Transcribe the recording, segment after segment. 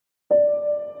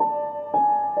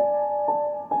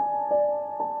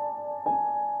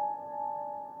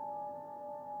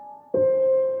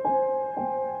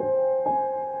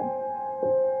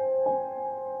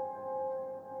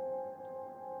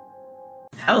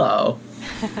hello.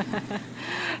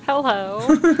 Hello.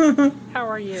 How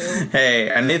are you? Hey,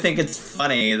 and they think it's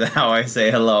funny how I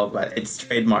say hello, but it's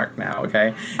trademark now,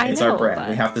 okay? It's our know, brand. We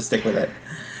but have to stick with it.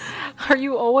 are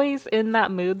you always in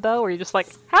that mood though, where you're just like,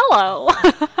 hello?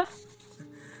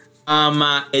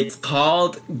 It's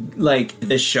called, like,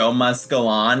 the show must go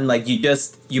on. Like, you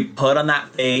put on that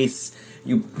face,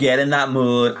 you get in that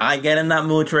mood. I get in that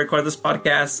mood to record this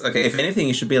podcast. Okay, if anything,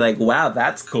 you should be like, wow,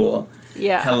 that's cool.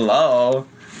 Yeah. Hello.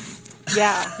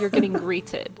 Yeah, you're getting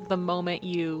greeted the moment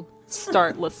you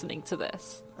start listening to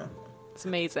this. It's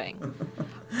amazing.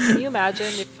 Can you imagine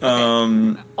if...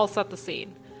 Okay, I'll set the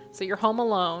scene. So you're home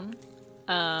alone.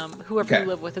 Whoever you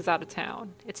live with is out of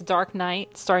town. It's a dark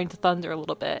night, starting to thunder a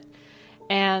little bit.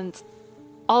 And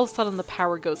all of a sudden the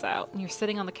power goes out, and you're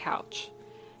sitting on the couch.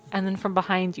 And then from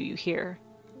behind you, you hear,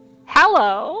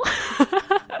 hello! And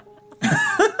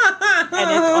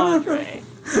it's Andre.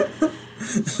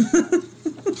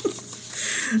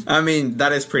 I mean,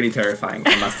 that is pretty terrifying,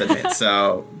 I must admit.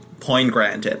 So, point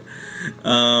granted.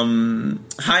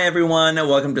 Hi, everyone.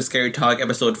 Welcome to Scary Talk,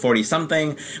 episode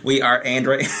 40-something. We are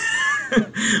Andre...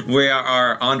 we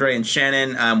are Andre and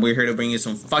Shannon. We're here to bring you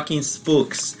some fucking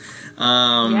spooks.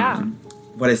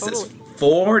 What is this?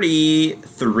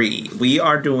 43. We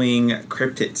are doing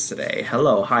cryptids today.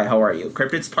 Hello. Hi, how are you?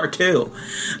 Cryptids part 2.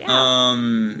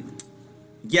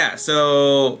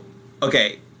 So,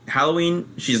 okay. Halloween,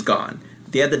 she's gone.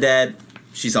 Day of the Dead,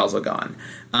 she's also gone.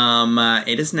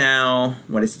 It is now,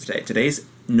 what is it today? Today's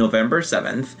November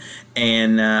 7th,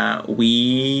 and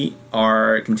we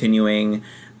are continuing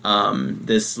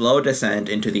this slow descent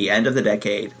into the end of the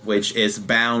decade, which is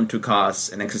bound to cause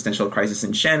an existential crisis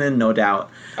in Shannon, no doubt.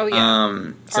 Oh,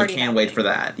 yeah. So Already can't wait for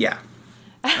that. Yeah.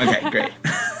 Okay, great.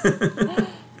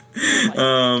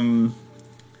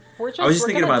 I was just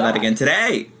thinking about that again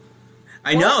today.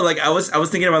 I know, like, I was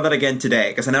thinking about that again today,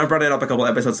 because I know I brought it up a couple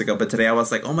episodes ago, but today I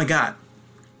was like, oh my god,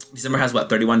 December has,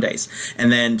 31 days,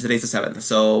 and then today's the 7th,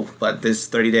 so, this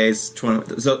 30 days,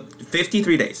 20, so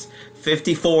 53 days,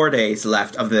 54 days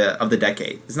left of the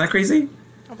decade. Isn't that crazy?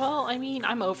 Well, I mean,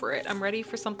 I'm over it. I'm ready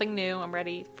for something new. I'm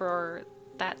ready for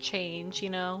that change, you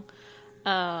know?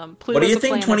 Pluto's what do you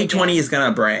think 2020 is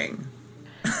gonna bring?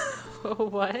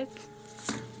 What?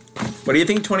 What do you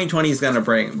think 2020 is going to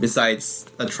bring, besides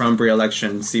a Trump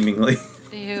re-election, seemingly?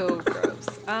 Ew, gross.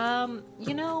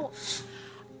 You know,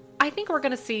 I think we're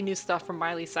going to see new stuff from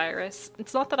Miley Cyrus.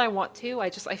 It's not that I want to, I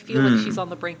feel like she's on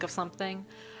the brink of something.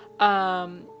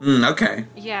 Okay.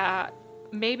 Yeah,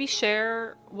 maybe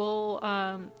Cher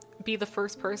will be the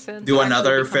first person do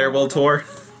another farewell tour?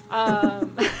 I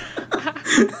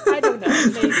don't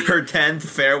know, maybe. Her 10th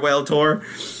farewell tour?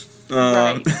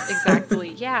 Right,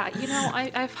 exactly. Yeah, you know, I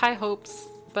have high hopes,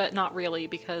 but not really,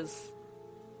 because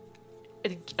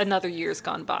another year's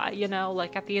gone by, you know?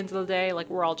 Like, at the end of the day, like,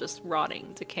 we're all just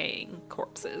rotting, decaying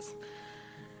corpses.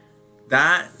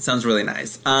 That sounds really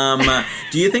nice. Do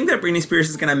you think that Britney Spears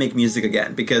is going to make music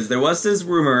again? Because there was this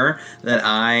rumor that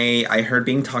I heard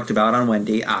being talked about on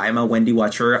Wendy. I'm a Wendy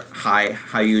watcher. Hi,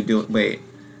 how you doing? Wait,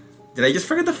 did I just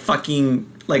forget the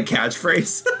fucking, like,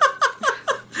 catchphrase?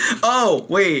 Oh,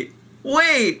 wait,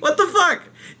 what the fuck?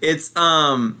 It's,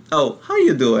 oh, how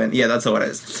you doing? Yeah, that's how it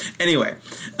is. Anyway,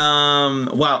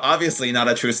 wow, obviously not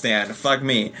a true stan. Fuck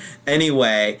me.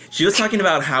 Anyway, she was talking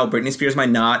about how Britney Spears might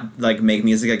not, like, make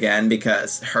music again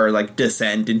because her, like,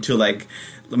 descent into, like,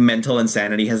 mental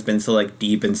insanity has been so, like,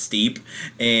 deep and steep,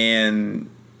 and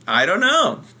I don't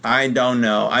know. I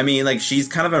mean, like, she's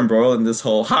kind of embroiled in this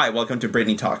whole, hi, welcome to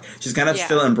Britney Talk. She's kind of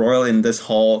still embroiled in this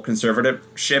whole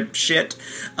conservatorship shit.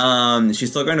 She's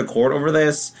still going to court over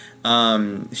this.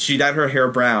 She dyed her hair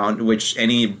brown, which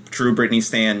any true Britney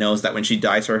stan knows that when she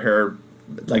dyes her hair,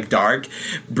 like, dark,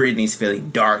 Britney's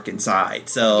feeling dark inside.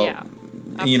 So,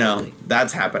 you know,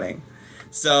 that's happening.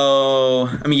 So,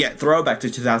 I mean, yeah, throwback to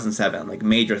 2007, like,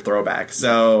 major throwback.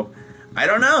 So, I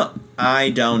don't know.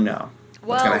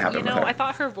 What's gonna happen, you know, with her. I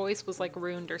thought her voice was, like,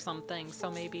 ruined or something,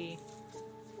 so maybe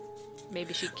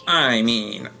she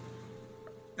can't.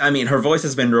 I mean, her voice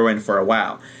has been ruined for a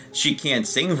while. She can't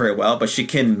sing very well, but she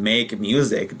can make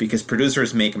music because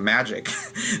producers make magic.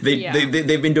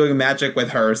 They've been doing magic with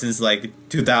her since, like,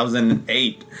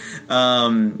 2008.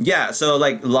 So,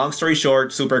 like, long story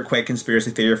short, super quick conspiracy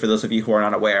theory for those of you who are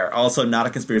not aware. Also, not a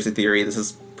conspiracy theory. This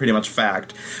is pretty much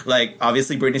fact. Like,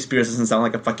 obviously, Britney Spears doesn't sound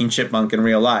like a fucking chipmunk in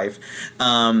real life.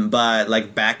 But,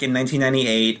 like, back in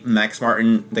 1998, Max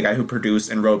Martin, the guy who produced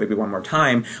and wrote Baby One More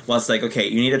Time, was like, okay,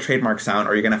 you need a trademark sound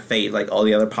or you're gonna fade like all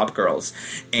the other pop girls.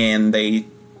 And they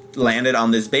landed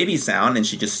on this baby sound, and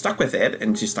she just stuck with it,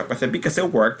 and she stuck with it because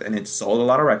it worked and it sold a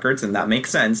lot of records, and that makes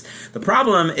sense. The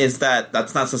problem is that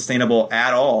that's not sustainable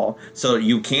at all. So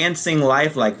you can't sing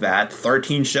live like that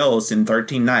 13 shows in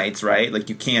 13 nights, right? Like,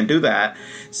 you can't do that.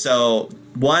 So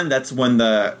one, that's when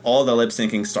all the lip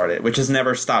syncing started, which has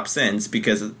never stopped since,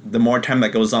 because the more time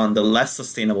that goes on, the less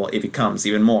sustainable it becomes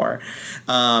even more.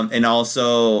 And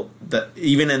also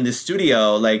even in the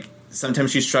studio, like,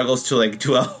 sometimes she struggles to like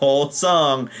do a whole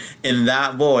song in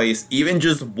that voice, even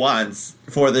just once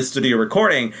for the studio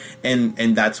recording,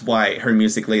 and that's why her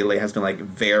music lately has been like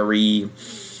very,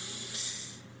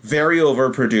 very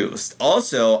overproduced.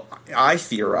 Also, I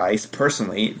theorize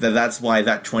personally that that's why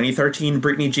that 2013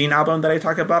 Britney Jean album that I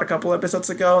talked about a couple episodes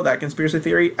ago, that conspiracy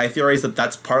theory, I theorize that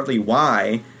that's partly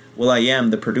why will.i.am,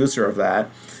 the producer of that,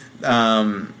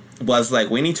 was like,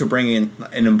 we need to bring in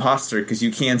an imposter because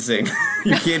you can't sing.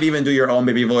 You can't even do your own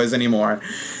baby voice anymore.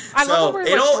 I love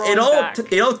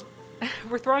that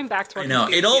we're throwing back to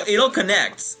our it'll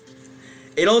connect.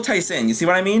 It all ties in. You see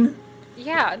what I mean?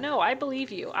 Yeah, no, I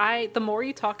believe you. The more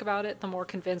you talk about it, the more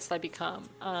convinced I become.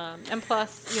 And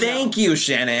plus, Thank you,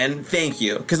 Shannon. Thank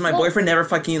you. Because my boyfriend never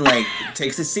fucking, like,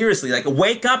 takes it seriously. Like,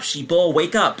 wake up, sheeple,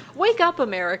 wake up. Wake up,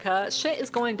 America. Shit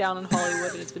is going down in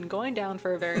Hollywood, and it's been going down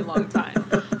for a very long time.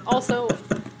 Also,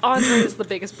 Andre is the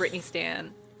biggest Britney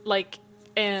stan. Like,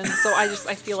 and so I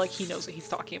feel like he knows what he's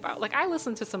talking about. Like, I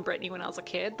listened to some Britney when I was a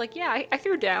kid. Like, yeah, I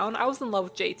threw down. I was in love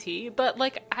with JT, but,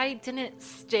 like, I didn't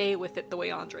stay with it the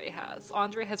way Andre has.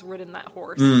 Andre has ridden that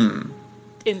horse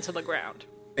into the ground.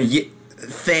 Yeah,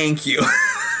 thank you.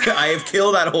 I have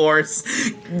killed that horse.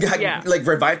 Yeah. Like,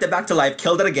 revived it back to life,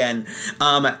 killed it again.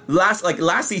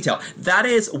 Last detail. That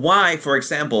is why, for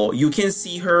example, you can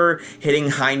see her hitting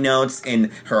high notes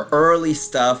in her early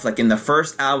stuff. Like, in the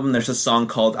first album, there's a song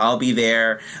called I'll Be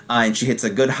There, and she hits a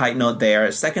good high note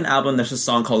there. Second album, there's a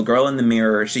song called Girl in the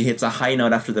Mirror. She hits a high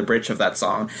note after the bridge of that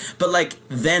song. But, like,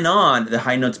 then on, the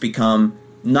high notes become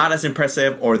not as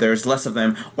impressive, or there's less of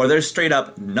them, or there's straight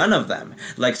up none of them.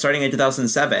 Like, starting in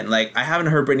 2007, like, I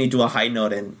haven't heard Britney do a high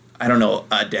note in, I don't know,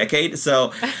 a decade.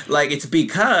 So, like, it's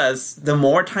because the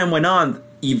more time went on,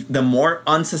 the more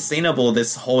unsustainable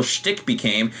this whole shtick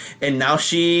became, and now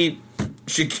she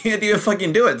can't even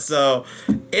fucking do it. So,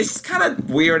 it's kind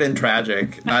of weird and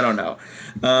tragic. I don't know.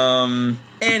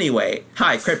 Anyway,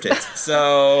 hi, Cryptids.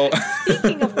 So,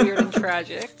 speaking of weird and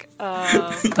tragic,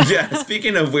 yeah,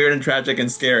 speaking of weird and tragic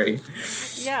and scary,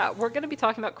 yeah, we're going to be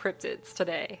talking about cryptids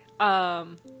today.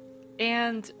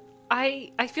 And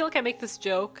I feel like I make this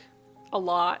joke a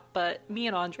lot, but me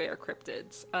and Andre are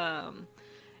cryptids.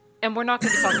 And we're not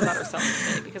going to be talking about ourselves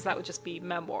today because that would just be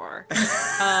memoir.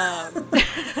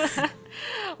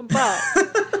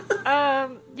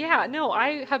 Yeah, no,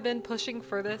 I have been pushing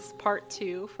for this part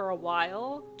 2 for a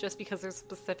while just because there's a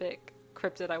specific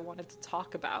cryptid I wanted to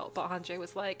talk about. But Andre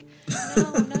was like,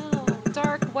 no,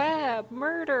 dark web,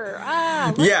 murder,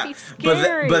 let's be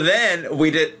scary. But then we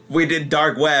did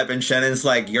dark web, and Shannon's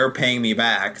like, you're paying me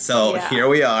back. So here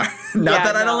we are. Not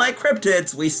that I don't like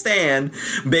cryptids. We stand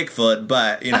Bigfoot,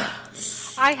 but, you know.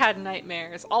 I had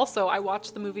nightmares. Also, I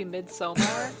watched the movie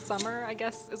Midsommar, Summer, I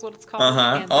guess is what it's called. And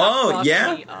that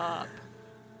fucked me up.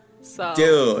 So,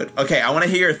 dude, okay, I want to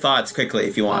hear your thoughts quickly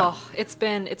if you want. Oh, it's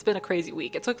been a crazy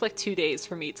week. It took like 2 days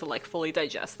for me to like fully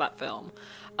digest that film.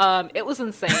 It was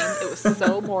insane. It was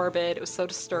so morbid. It was so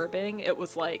disturbing. It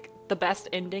was like the best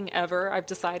ending ever, I've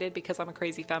decided, because I'm a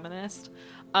crazy feminist.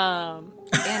 And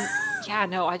yeah,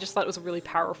 no, I just thought it was a really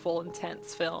powerful,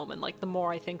 intense film. And like the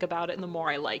more I think about it and the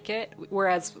more I like it.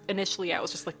 Whereas initially I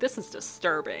was just like, this is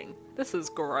disturbing. This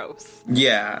is gross.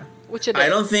 Yeah. Which it is. I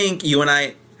don't think you and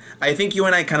I think you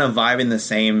and I kind of vibe in the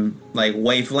same like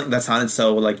wavelength. That sounded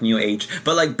so like new age,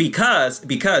 but like because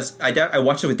I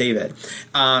watched it with David.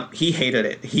 He hated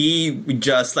it. He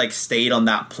just like stayed on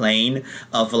that plane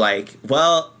of like,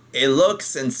 well, it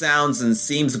looks and sounds and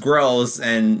seems gross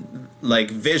and like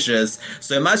vicious,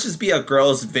 so it must just be a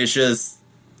gross, vicious,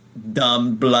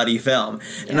 dumb, bloody film.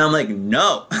 And I'm like,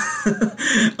 no.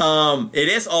 It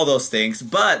is all those things,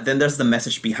 but then there's the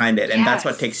message behind it, and that's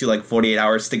what takes you like 48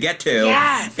 hours to get to.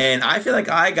 And I feel like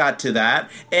I got to that,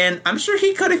 and I'm sure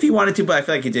he could if he wanted to, but I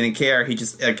feel like he didn't care. He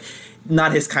just like,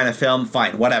 not his kind of film,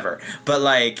 fine, whatever. But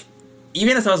like,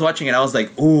 even as I was watching it, I was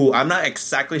like, ooh, I'm not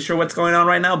exactly sure what's going on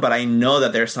right now, but I know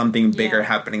that there's something bigger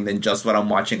happening than just what I'm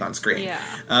watching on screen.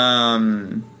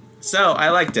 So I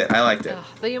liked it.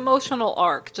 The emotional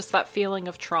arc, just that feeling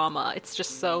of trauma, it's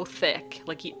just so thick.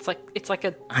 Like it's like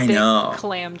a thick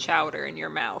clam chowder in your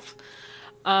mouth.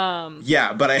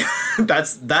 Yeah, but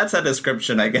that's a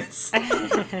description, I guess.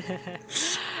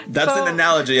 That's an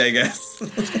analogy, I guess.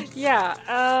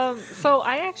 Yeah. So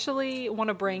I actually want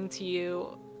to bring to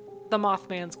you the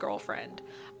Mothman's girlfriend.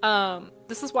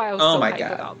 This is why I was so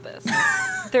hyped about this.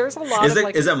 There's a lot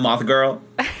of Is it Moth Girl?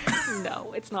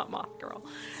 No, it's not Moth Girl.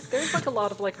 There's like a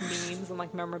lot of like memes and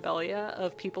like memorabilia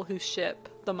of people who ship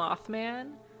the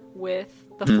Mothman with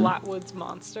the Flatwoods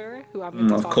monster, who I'm going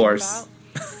to be talking about.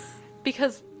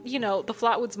 Because, you know, the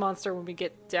Flatwoods monster, when we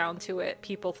get down to it,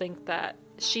 people think that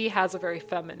she has a very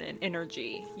feminine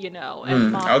energy, you know,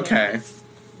 and Mothman is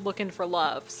looking for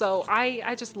love. So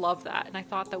I just love that, and I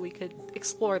thought that we could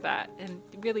explore that and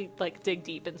really like dig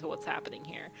deep into what's happening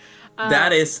here.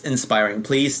 That is inspiring.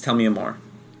 Please tell me more.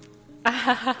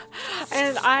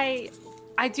 And I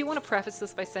do want to preface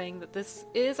this by saying that this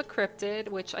is a cryptid,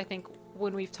 which I think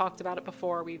when we've talked about it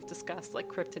before, we've discussed like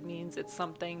cryptid means it's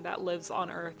something that lives on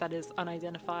Earth that is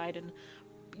unidentified, and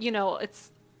you know, it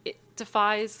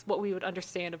defies what we would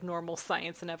understand of normal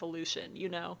science and evolution, you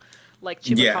know, like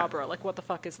Chupacabra, like what the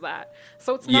fuck is that?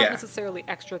 So it's not necessarily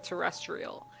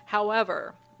extraterrestrial.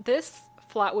 However, this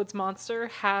Flatwoods monster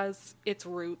has its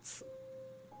roots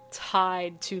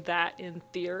tied to that in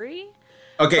theory.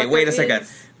 Okay, wait a second.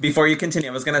 Before you continue,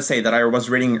 I was going to say that I was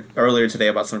reading earlier today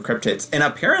about some cryptids, and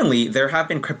apparently there have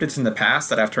been cryptids in the past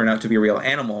that have turned out to be real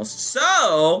animals.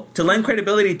 So, to lend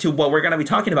credibility to what we're going to be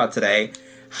talking about today,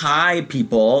 hi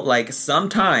people, like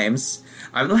sometimes,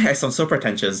 I don't know, I sound so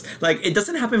pretentious, like it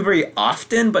doesn't happen very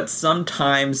often, but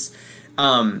sometimes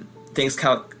things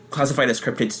classified as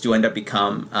cryptids do end up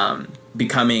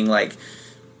becoming like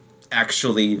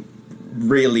actually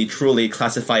really truly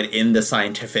classified in the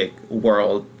scientific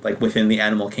world, like within the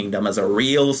animal kingdom, as a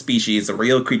real species, a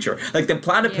real creature. Like the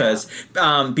platypus,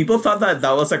 people thought that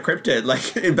was a cryptid,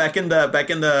 like back in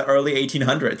the early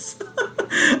 1800s.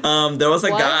 There was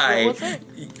a guy. What was it?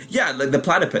 Yeah, like the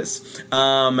platypus.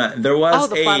 There was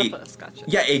the platypus. Gotcha.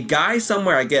 Yeah, a guy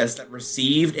somewhere, I guess, that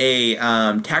received a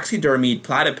taxidermied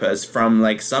platypus from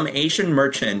like some Asian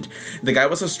merchant. The guy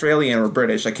was Australian or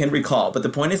British, I can't recall. But the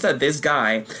point is that this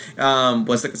guy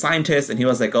was like a scientist, and he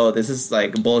was like, "Oh, this is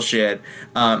like bullshit,"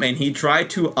 and he tried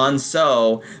to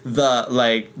unsew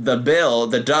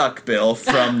the duck bill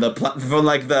from the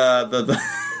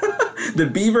the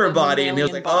beaver body, and he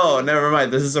was like, "Oh, never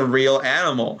mind. This is a real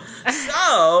animal."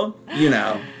 So, you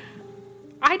know,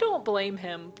 I don't blame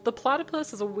him. The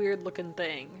platypus is a weird looking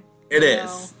thing. It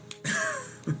is.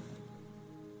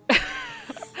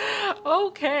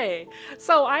 Okay,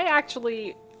 so I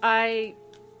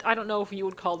don't know if you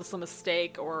would call this a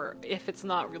mistake or if it's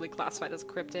not really classified as a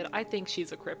cryptid. I think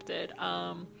she's a cryptid.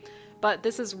 But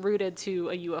this is rooted to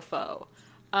a UFO.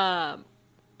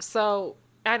 So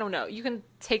I don't know. You can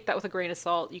take that with a grain of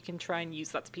salt. You can try and use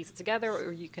that to piece it together,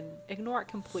 or you can ignore it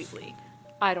completely.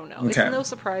 I don't know. Okay. It's no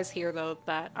surprise here, though,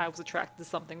 that I was attracted to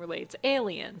something related to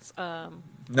aliens. Nope.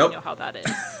 You know how that is.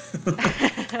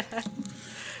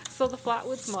 So the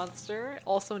Flatwoods Monster,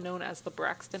 also known as the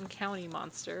Braxton County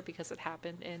Monster, because it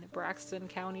happened in Braxton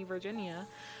County,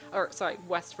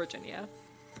 West Virginia,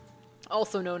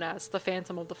 also known as the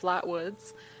Phantom of the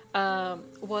Flatwoods,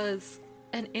 was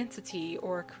an entity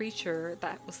or a creature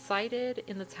that was sighted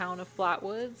in the town of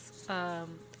Flatwoods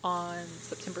on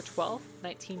September 12th,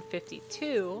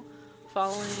 1952,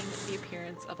 following the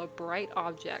appearance of a bright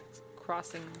object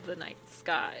crossing the night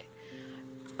sky.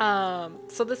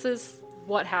 So this is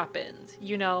what happened,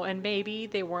 you know, and maybe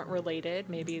they weren't related.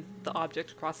 Maybe the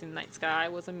object crossing the night sky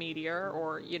was a meteor,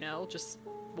 or, you know, just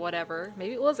whatever.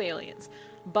 Maybe it was aliens.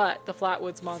 But the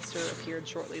Flatwoods Monster appeared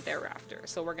shortly thereafter,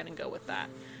 so we're going to go with that.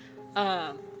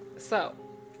 So,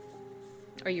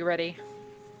 are you ready?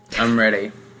 I'm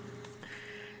ready.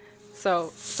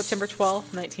 So, September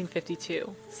 12th,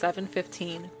 1952,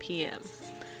 7:15 p.m.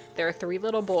 There are three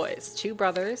little boys, two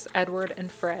brothers, Edward and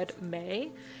Fred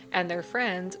May, and their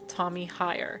friend, Tommy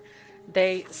Heyer.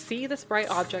 They see this bright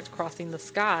object crossing the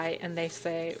sky, and they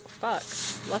say, "Fuck,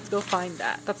 let's go find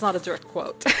that." That's not a direct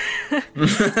quote.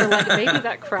 They're like, maybe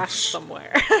that crashed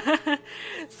somewhere.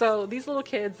 So these little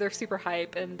kids, they're super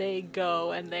hype, and they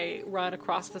go and they run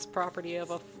across this property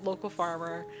of a local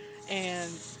farmer,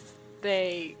 and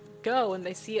they go and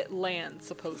they see it land,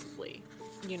 supposedly.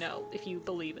 You know, if you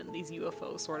believe in these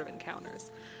UFO sort of encounters.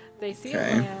 They see it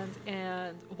land,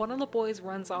 and one of the boys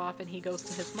runs off, and he goes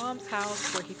to his mom's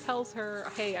house, where he tells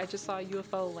her, "Hey, I just saw a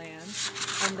UFO land."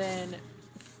 And then,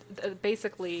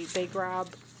 basically, they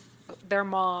grab their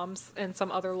moms and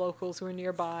some other locals who are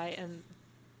nearby, and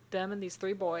them and these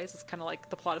three boys, it's kind of like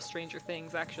the plot of Stranger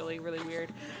Things, actually, really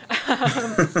weird.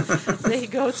 They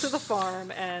go to the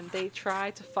farm, and they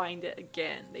try to find it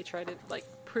again. They try to, like,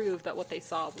 prove that what they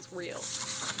saw was real.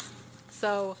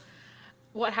 So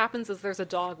what happens is there's a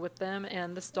dog with them,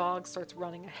 and this dog starts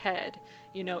running ahead,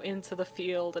 into the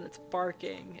field, and it's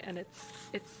barking, and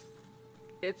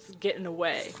it's getting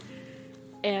away.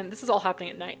 And this is all happening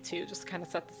at night too, just to kind of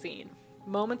set the scene.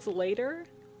 Moments later,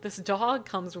 this dog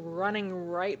comes running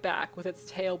right back with its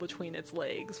tail between its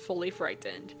legs, fully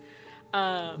frightened.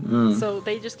 So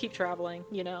they just keep traveling,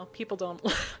 people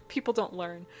don't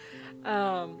learn.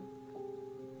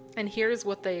 And here's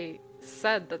what they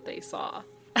said that they saw.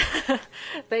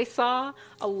 They saw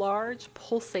a large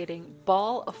pulsating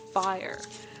ball of fire.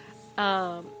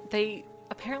 They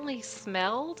apparently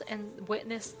smelled and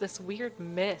witnessed this weird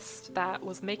mist that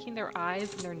was making their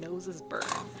eyes and their noses burn.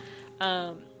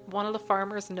 One of the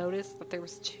farmers noticed that there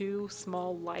was 2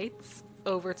 small lights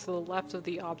over to the left of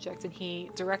the object, and he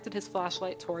directed his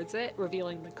flashlight towards it,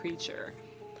 revealing the creature.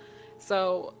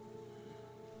 So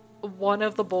one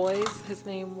of the boys, his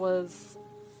name was,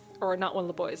 or not one of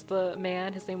the boys, the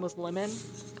man, his name was Lemon,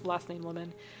 last name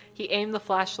Lemon. He aimed the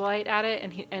flashlight at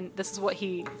it, and this is what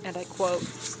he, and I quote,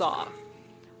 saw.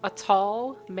 A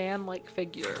tall, man-like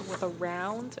figure with a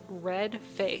round, red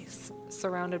face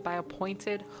surrounded by a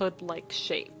pointed, hood-like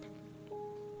shape.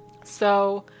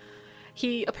 So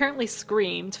he apparently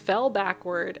screamed, fell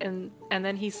backward, and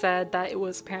then he said that it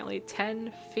was apparently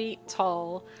 10 feet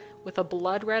tall with a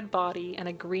blood-red body and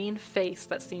a green face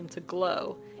that seemed to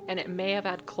glow, and it may have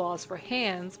had claws for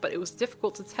hands, but it was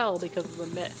difficult to tell because of the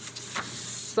mist.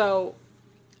 So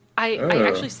I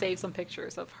actually saved some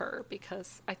pictures of her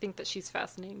because I think that she's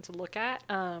fascinating to look at.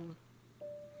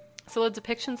 So the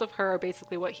depictions of her are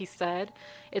basically what he said.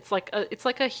 It's like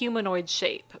a humanoid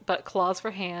shape, but claws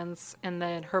for hands, and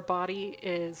then her body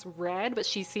is red, but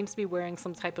she seems to be wearing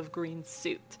some type of green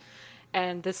suit.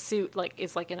 And this suit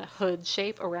is in a hood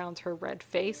shape around her red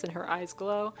face, and her eyes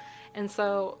glow. And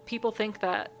so people think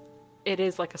that it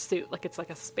is like a suit, like it's like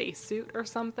a space suit or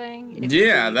something.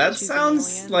 Yeah, that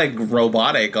sounds like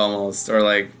robotic almost, or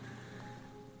like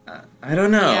I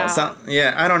don't know.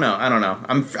 Yeah. I don't know.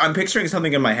 I'm picturing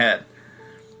something in my head.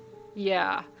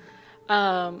 Yeah.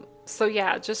 So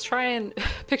yeah, just try and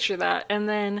picture that. And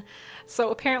then,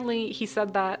 so apparently he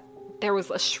said that there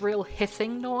was a shrill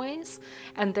hissing noise,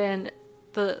 and then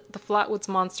the Flatwoods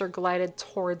monster glided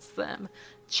towards them,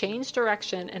 changed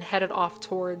direction, and headed off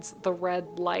towards the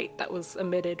red light that was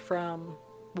emitted from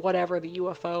whatever the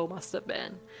UFO must have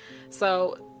been.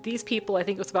 So these people, I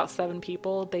think it was about 7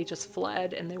 people, they just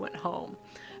fled and they went home.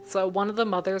 So one of the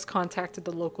mothers contacted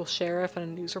the local sheriff and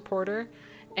a news reporter,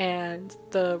 and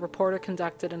the reporter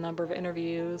conducted a number of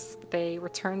interviews. They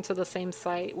returned to the same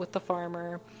site with the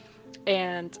farmer,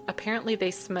 and apparently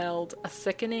they smelled a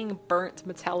sickening, burnt,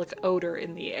 metallic odor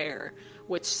in the air,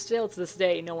 which still to this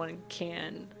day no one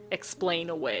can explain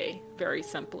away very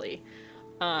simply.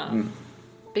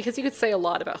 Because you could say a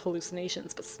lot about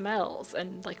hallucinations, but smells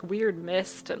and weird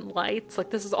mist and lights,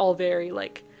 this is all very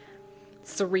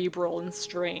cerebral and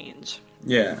strange.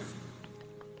 Yeah.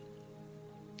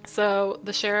 So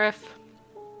the sheriff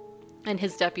and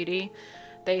his deputy,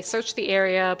 they searched the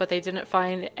area, but they didn't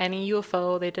find any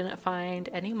UFO, they didn't find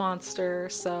any monster,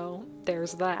 so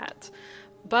there's that.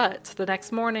 But the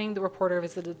next morning, the reporter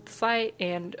visited the site,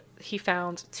 and he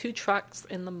found 2 trucks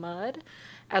in the mud,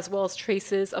 as well as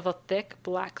traces of a thick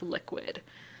black liquid.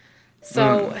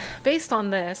 So, based on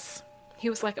this, he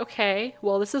was like, okay,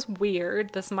 well, this is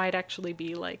weird. This might actually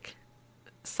be,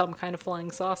 some kind of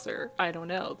flying saucer. I don't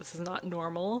know. This is not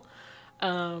normal.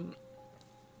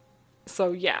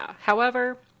 So, yeah.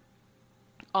 However,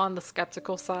 on the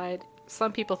skeptical side,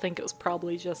 some people think it was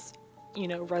probably just,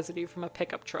 residue from a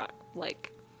pickup truck.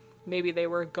 Maybe they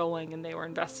were going and they were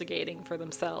investigating for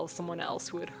themselves, someone else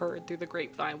who had heard through the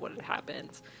grapevine what had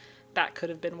happened. That could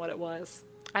have been what it was.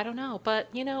 I don't know, but,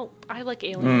 I like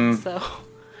aliens, so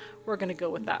we're gonna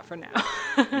go with that for now.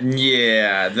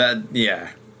 Yeah.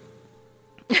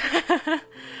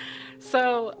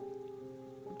 So,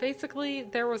 basically,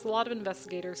 there was a lot of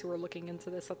investigators who were looking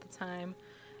into this at the time.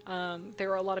 There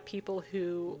were a lot of people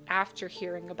who, after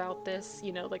hearing about this,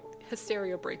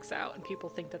 hysteria breaks out and people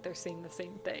think that they're seeing the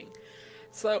same thing.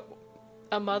 So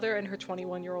a mother and her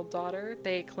 21-year-old daughter,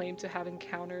 they claim to have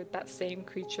encountered that same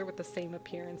creature with the same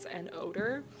appearance and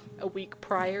odor a week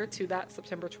prior to that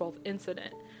September 12th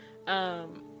incident.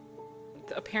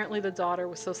 Apparently the daughter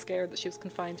was so scared that she was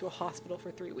confined to a hospital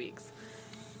for 3 weeks.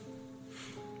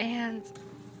 And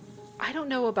I don't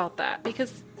know about that,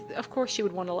 because of course you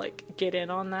would want to get in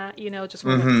on that, just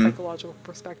from a psychological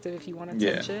perspective if you want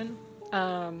attention.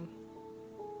 Yeah.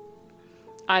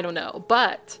 I don't know,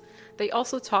 but they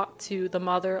also talked to the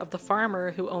mother of the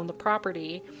farmer who owned the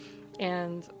property,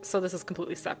 And so this is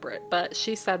completely separate, but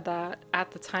she said that at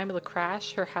the time of the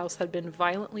crash, her house had been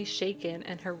violently shaken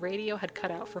and her radio had cut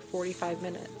out for 45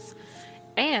 minutes.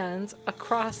 And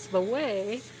across the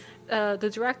way,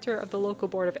 the director of the local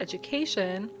board of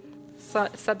education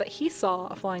said that he saw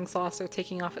a flying saucer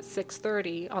taking off at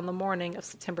 6:30 on the morning of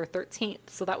September 13th.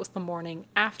 So that was the morning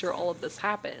after all of this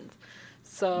happened.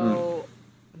 So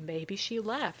maybe she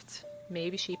left.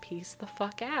 Maybe she pieced the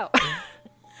fuck out.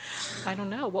 I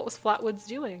don't know. What was Flatwoods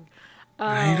doing?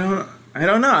 I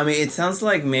don't know. I mean, it sounds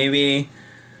like maybe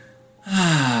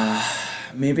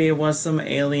maybe it was some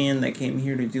alien that came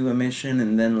here to do a mission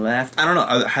and then left. I don't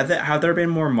know. Have there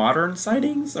been more modern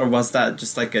sightings, or was that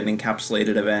just like an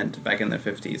encapsulated event back in the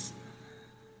 50s?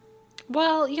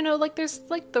 Well, like there's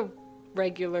like the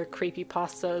regular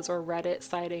creepypastas or Reddit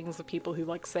sightings of people who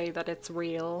like say that it's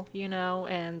real,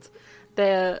 and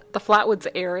the Flatwoods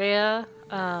area,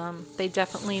 they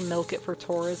definitely milk it for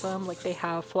tourism. Like they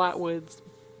have Flatwoods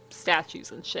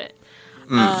statues and shit.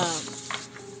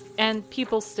 And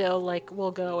people still like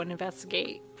will go and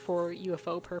investigate for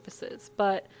UFO purposes.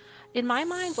 But in my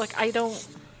mind, like I don't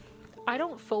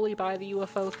fully buy the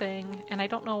UFO thing, and I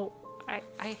don't know.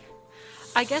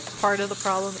 I guess part of the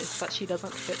problem is that she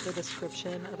doesn't fit the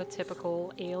description of a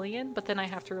typical alien, but then I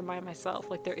have to remind myself,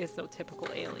 like, there is no typical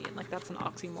alien. Like, that's an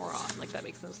oxymoron. Like, that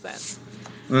makes no sense.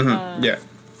 Yeah.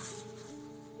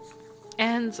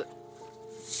 And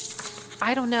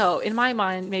I don't know. In my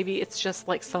mind, maybe it's just,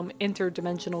 like, some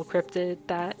interdimensional cryptid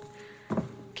that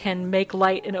can make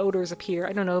light and odors appear.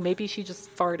 I don't know. Maybe she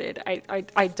just farted.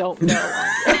 I don't know.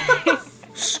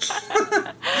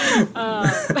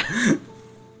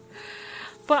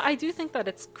 But I do think that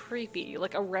it's creepy.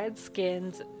 Like a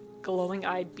red-skinned,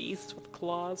 glowing-eyed beast with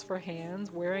claws for hands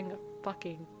wearing a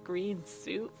fucking green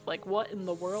suit. Like, what in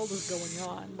the world is going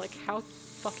on? Like, how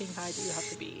fucking high do you have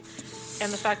to be?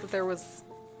 And the fact that there was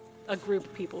a group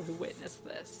of people who witnessed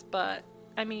this. But,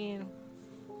 I mean,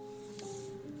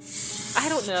 I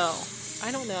don't know.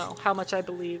 I don't know how much I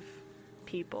believe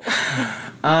people.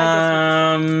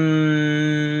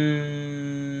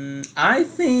 I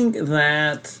think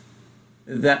that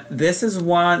this is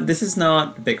not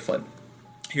Bigfoot.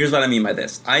 Here's what I mean by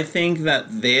this. I think that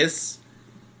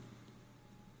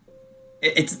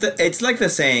it's like the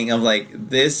saying of like,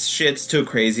 this shit's too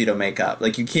crazy to make up.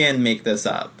 Like, you can't make this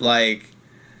up. Like,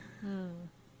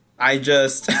 I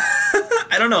just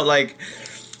I don't know, like,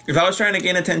 if I was trying to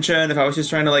gain attention, if I was just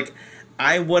trying to like,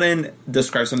 I wouldn't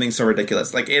describe something so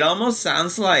ridiculous. Like, it almost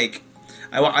sounds like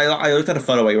I looked at a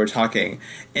photo while you were talking,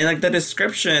 and like the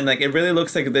description, like it really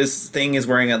looks like this thing is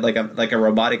wearing a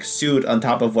robotic suit on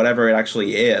top of whatever it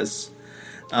actually is.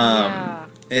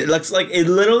 It looks like, it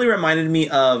literally reminded me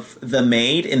of the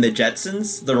maid in the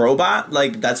Jetsons, the robot.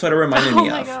 Like, that's what it reminded me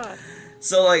of. Oh my god!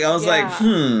 So like I was like,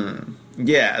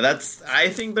 yeah, I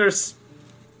think there's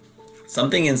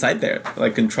something inside there,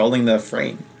 like controlling the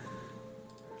frame.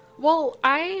 Well,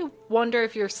 I wonder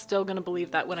if you're still going to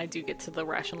believe that when I do get to the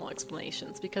rational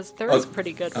explanations, because there is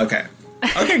pretty good one. Okay,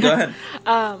 go ahead.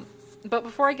 But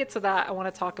before I get to that, I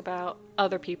want to talk about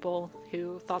other people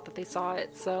who thought that they saw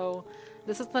it. So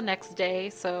this is the next day,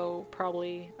 so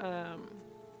probably,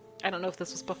 I don't know if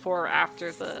this was before or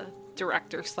after the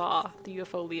director saw the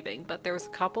UFO leaving, but there was a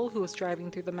couple who was driving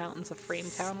through the mountains of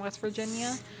Frametown, West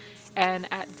Virginia, and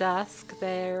at dusk,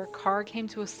 their car came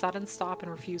to a sudden stop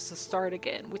and refused to start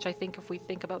again, which I think if we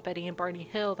think about Betty and Barney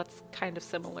Hill, that's kind of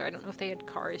similar. I don't know if they had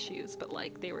car issues, but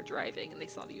like they were driving and they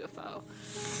saw the UFO.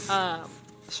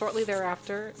 Shortly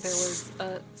thereafter, there was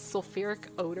a sulfuric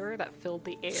odor that filled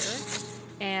the air,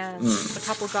 and the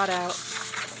couple got out.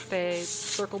 They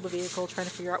circled the vehicle trying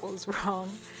to figure out what was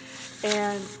wrong,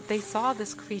 and they saw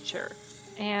this creature,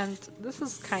 and this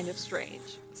is kind of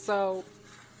strange. So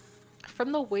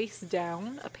from the waist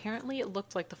down, apparently it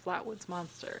looked like the Flatwoods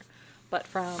Monster, but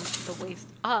from the waist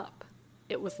up,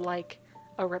 it was like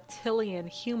a reptilian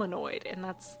humanoid, and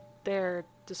that's their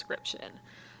description.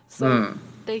 So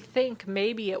they think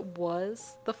maybe it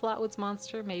was the Flatwoods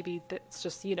Monster, maybe it's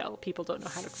just, people don't know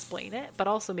how to explain it, but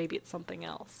also maybe it's something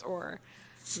else, or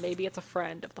maybe it's a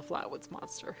friend of the Flatwoods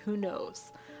Monster, who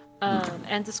knows?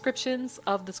 And descriptions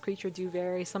of this creature do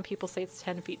vary. Some people say it's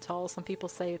 10 feet tall. Some people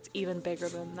say it's even bigger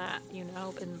than that,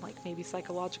 and like maybe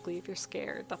psychologically, if you're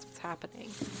scared, that's what's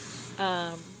happening.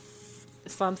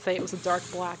 Some say it was a dark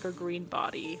black or green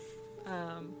body,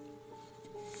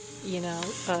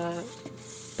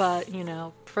 but,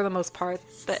 for the most part,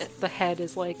 the head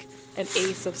is like an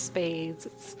ace of spades.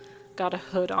 It's got a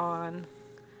hood on.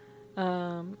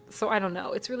 So I don't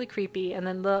know. It's really creepy. And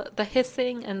then the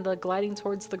hissing and the gliding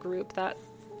towards the group, that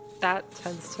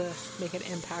tends to make an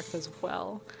impact as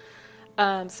well.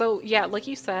 So yeah, like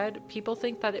you said, people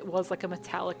think that it was like a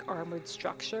metallic armored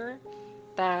structure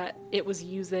that it was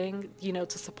using,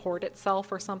 to support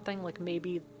itself or something. Like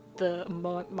maybe the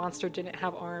monster didn't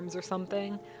have arms or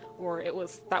something, or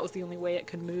that was the only way it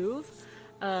could move.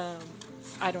 I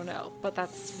don't know, but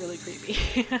that's really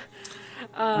creepy.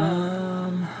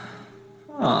 Huh.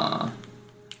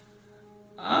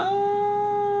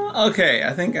 Okay,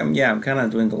 I think I'm kind of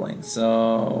dwindling.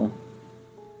 So,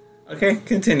 okay,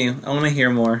 continue. I want to hear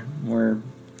more. I want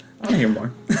to hear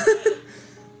more.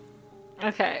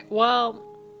 Okay, well,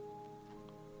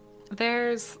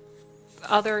 there's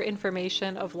other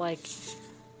information of like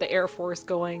the Air Force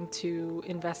going to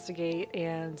investigate,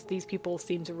 and these people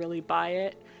seem to really buy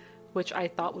it, which I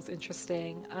thought was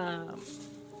interesting.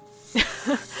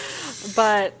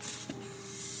 But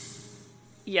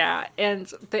yeah, and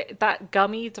that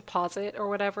gummy deposit or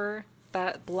whatever,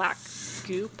 that black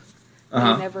goop, they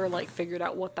never like figured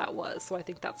out what that was. So I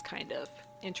think that's kind of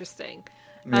interesting.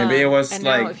 Maybe it was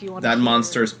like that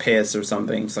monster's piss or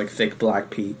something. It's like thick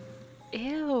black pee.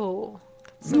 Ew.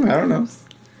 So I don't know.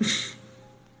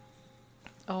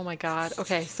 Oh my god.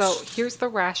 Okay, so here's the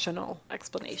rational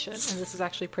explanation, and this is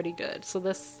actually pretty good. So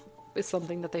this is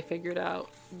something that they figured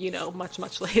out, much,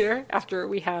 much later after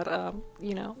we had,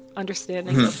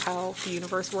 understanding of how the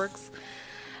universe works.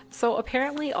 So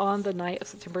apparently on the night of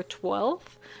September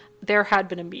 12th, there had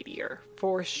been a meteor,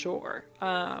 for sure.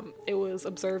 It was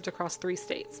observed across 3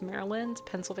 states, Maryland,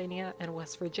 Pennsylvania, and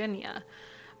West Virginia.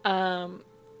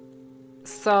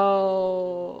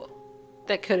 So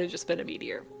that could have just been a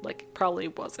meteor. Like, probably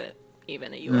wasn't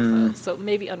even a UFO. So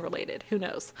maybe unrelated. Who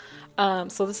knows?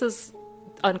 So this is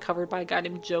uncovered by a guy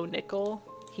named Joe Nickel.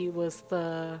 He was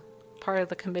the part of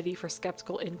the Committee for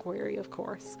Skeptical Inquiry, of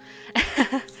course.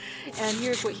 And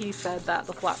here's what he said that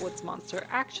the Flatwoods Monster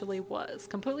actually was.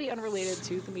 Completely unrelated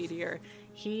to the meteor,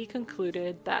 he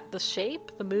concluded that the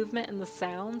shape, the movement, and the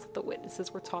sounds that the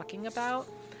witnesses were talking about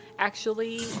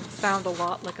actually sound a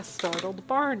lot like a startled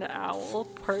barn owl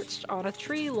perched on a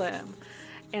tree limb.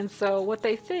 And so what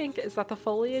they think is that the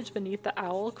foliage beneath the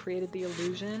owl created the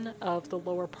illusion of the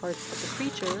lower parts of the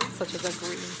creature, such as a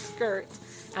green skirt,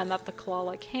 and that the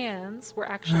claw-like hands were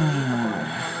actually a barn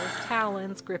owl's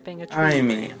talons gripping a tree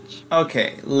branch.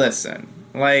 Okay, listen.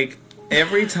 Like,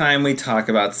 every time we talk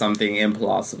about something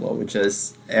implausible, which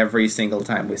is every single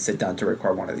time we sit down to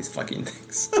record one of these fucking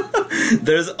things,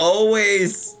 there's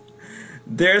always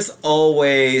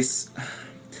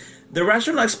the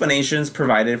rational explanations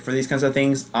provided for these kinds of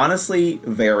things honestly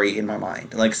vary in my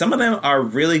mind. Like, some of them are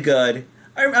really good.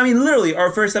 I mean, literally,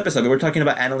 our first episode, we were talking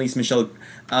about Annalise Michel,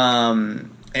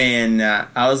 and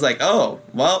I was like, oh,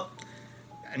 well,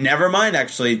 never mind,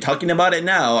 actually. Talking about it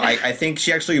now, I think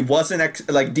she actually wasn't,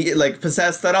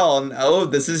 possessed at all. And, oh,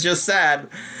 this is just sad.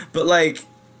 But, like,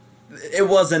 it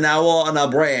was an owl on a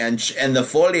branch, and the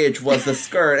foliage was the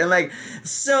skirt, and, like,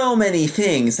 so many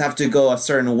things have to go a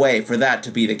certain way for that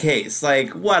to be the case. Like,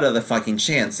 what are the fucking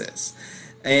chances?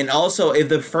 And also, if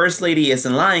the first lady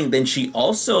isn't lying, then she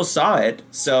also saw it.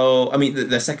 So, I mean,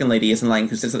 the second lady isn't lying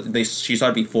because she saw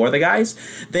it before the guys.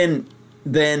 Then,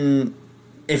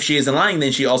 if she isn't lying,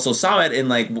 then she also saw it in,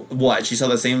 like, what? She saw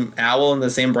the same owl in the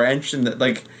same branch, and,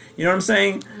 like, you know what I'm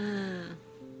saying?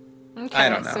 Okay, I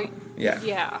don't know. So,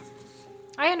 yeah.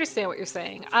 I understand what you're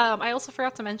saying. I also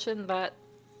forgot to mention that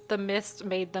the mist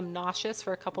made them nauseous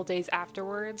for a couple days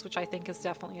afterwards, which I think is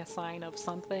definitely a sign of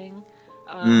something.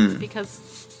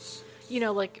 Because,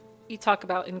 like, you talk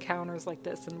about encounters like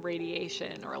this and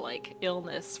radiation or, like,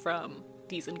 illness from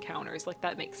these encounters. Like,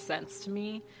 that makes sense to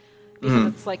me. Because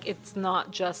it's like, it's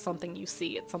not just something you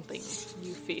see, it's something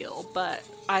you feel. But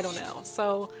I don't know.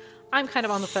 So I'm kind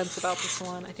of on the fence about this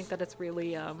one. I think that it's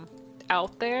really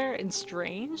out there and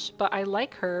strange, but I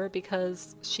like her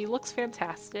because she looks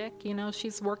fantastic.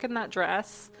 She's working that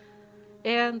dress,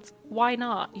 and why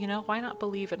not? Why not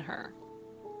believe in her?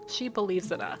 She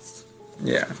believes in us.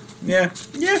 Yeah.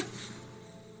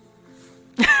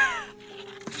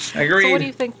 Agreed. So what do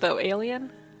you think, though?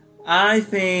 Alien? I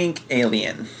think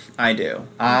Alien. I do.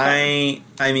 Okay.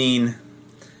 I mean,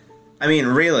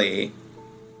 really,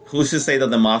 who's to say that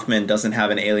the Mothman doesn't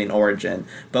have an alien origin?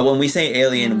 But when we say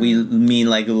alien, we mean,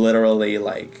 like, literally,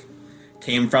 like,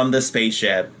 came from the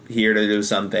spaceship here to do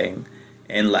something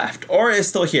and left. Or is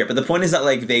still here. But the point is that,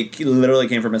 like, they literally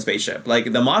came from a spaceship.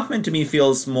 Like, the Mothman to me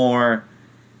feels more...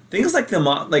 Things like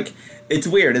like, it's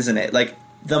weird, isn't it? Like,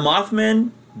 the Mothman,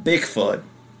 Bigfoot,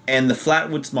 and the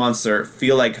Flatwoods Monster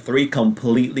feel like 3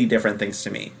 completely different things to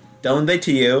me. Don't they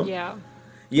to you? Yeah.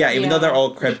 Yeah, even though they're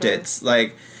all cryptids. Sure.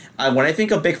 Like... when I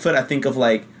think of Bigfoot, I think of,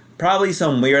 like, probably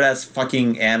some weird ass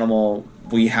fucking animal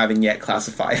we haven't yet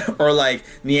classified, or like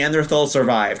Neanderthal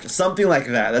survived, something like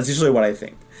that. That's usually what I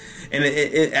think, and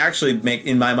it actually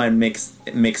in my mind makes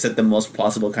it the most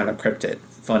plausible kind of cryptid.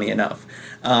 Funny enough,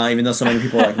 even though so many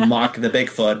people like mock the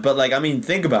Bigfoot, but like I mean,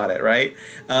 think about it, right?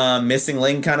 Missing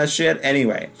link kind of shit.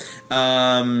 Anyway,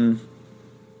 I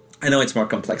know it's more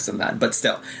complex than that, but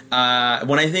still,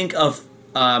 when I think of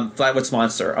Flatwoods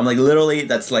Monster, I'm like, literally,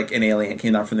 that's like an alien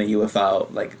came down from the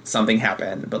UFO, like something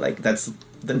happened, but like that's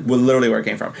literally where it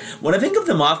came from. When I think of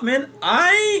the Mothman,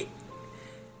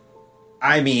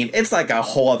 I mean, it's like a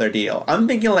whole other deal. I'm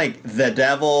thinking like the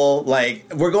devil,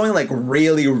 like we're going like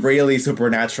really, really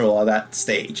supernatural at that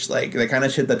stage. Like the kind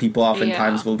of shit that people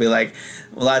oftentimes will be like,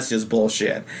 well, that's just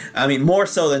bullshit. I mean, more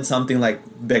so than something like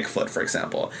Bigfoot, for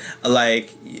example.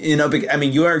 Like, you know, I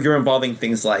mean, you're involving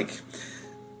things like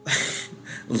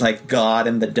like God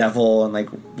and the devil and like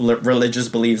religious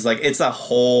beliefs. Like it's a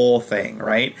whole thing,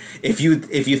 right? If you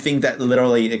think that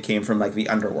literally it came from like the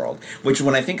underworld, which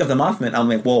when I think of the Mothman, I'm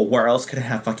like, well, where else could it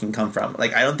have fucking come from?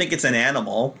 Like I don't think it's an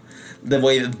animal the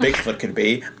way that Bigfoot could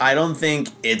be. I don't think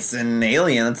it's an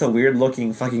alien. That's a weird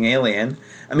looking fucking alien.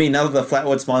 I mean, now that the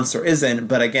Flatwoods Monster isn't,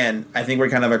 but again, I think we're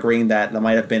kind of agreeing that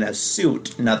might have been a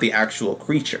suit, not the actual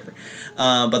creature.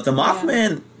 But the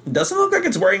Mothman doesn't look like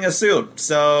it's wearing a suit,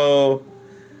 so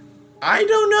I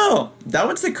don't know. That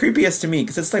one's the creepiest to me,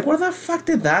 because it's like, where the fuck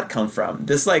did that come from?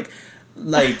 This like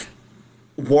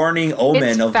warning omen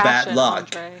it's of fashion, bad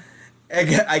luck. Andre.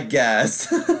 I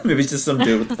guess. Maybe it's just some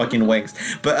dude with fucking wings.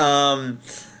 But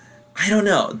I don't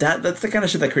know. That's the kind of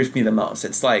shit that creeps me the most.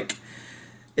 It's like,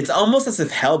 it's almost as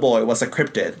if Hellboy was a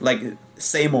cryptid, like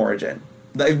same origin.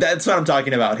 Like, that's what I'm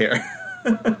talking about here.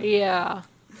 Yeah.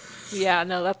 Yeah,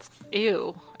 no, that's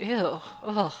ew.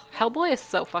 Ugh. Hellboy is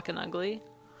so fucking ugly.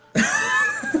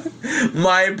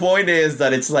 My point is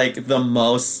that it's like the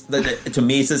most, to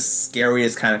me, it's the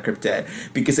scariest kind of cryptid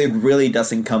because it really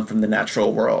doesn't come from the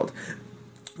natural world.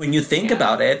 When you think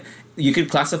about it, you could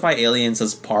classify aliens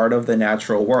as part of the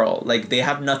natural world. Like they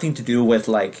have nothing to do with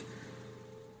like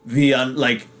the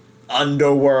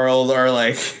underworld or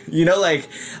like, you know, like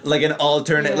an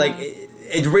alternate like.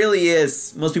 It really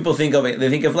is. Most people think of it. They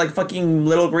think of like fucking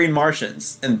little green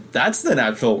Martians, and that's the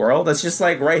natural world. That's just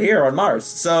like right here on Mars.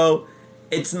 So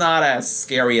it's not as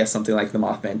scary as something like the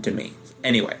Mothman to me.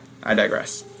 Anyway, I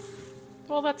digress.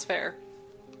 Well, that's fair.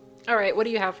 All right, what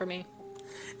do you have for me?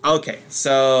 Okay,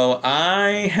 so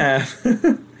I have.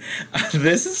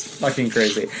 This is fucking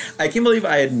crazy. I can't believe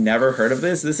I had never heard of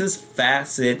this. This is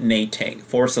fascinating.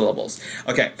 4 syllables.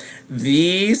 Okay,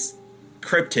 these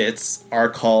cryptids are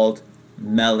called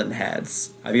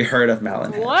melonheads. Have you heard of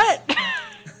melonheads? What?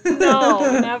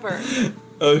 No, never.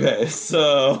 Okay,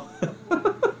 so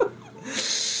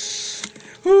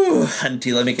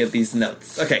Hunty, let me get these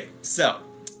notes. Okay, so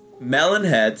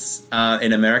melonheads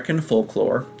in American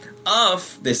folklore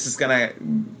this is gonna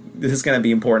be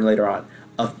important later on.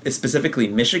 Of specifically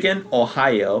Michigan,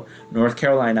 Ohio, North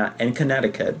Carolina, and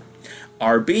Connecticut,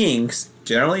 are beings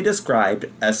generally described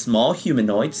as small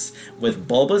humanoids with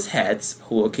bulbous heads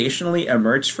who occasionally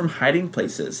emerge from hiding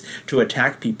places to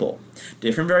attack people.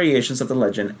 Different variations of the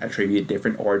legend attribute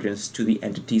different origins to the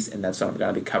entities, and that's what I'm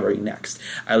going to be covering next.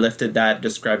 I lifted that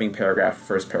describing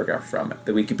first paragraph from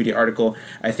the Wikipedia article.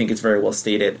 I think it's very well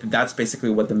stated. That's basically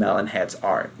what the melonheads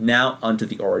are. Now, onto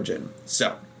the origin.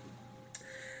 So,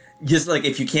 just like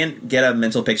if you can't get a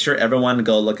mental picture, everyone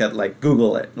go look at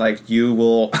Google it. Like you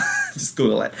will just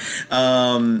Google it.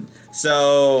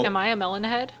 So am I a melon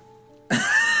head?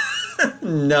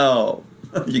 No,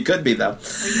 you could be though. Are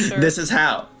you sure? This is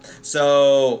how.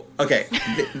 So okay,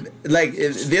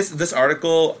 this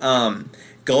article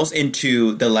goes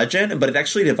into the legend, but it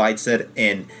actually divides it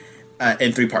in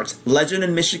 3 parts. Legend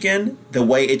in Michigan, the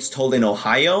way it's told in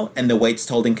Ohio, and the way it's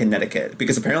told in Connecticut.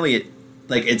 Because apparently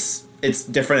it's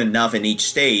different enough in each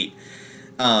state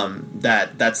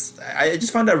I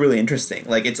just found that really interesting.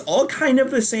 Like, it's all kind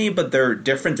of the same, but they're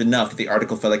different enough that the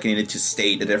article felt like it needed to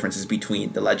state the differences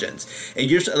between the legends. It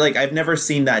usually, I've never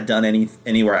seen that done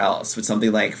anywhere else with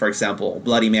something like, for example,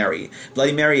 Bloody Mary.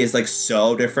 Bloody Mary is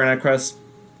so different across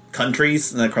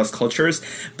countries and across cultures,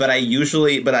 but I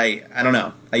don't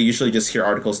know. I usually just hear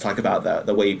articles talk about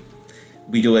the way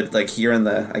we do it, here in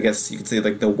the, I guess you could say,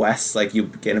 the West. You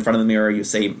get in front of the mirror, you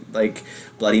say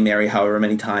Bloody Mary however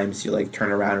many times, you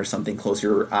turn around or something, close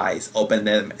your eyes, open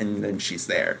them, and then she's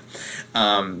there.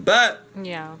 But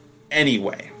yeah,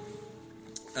 anyway,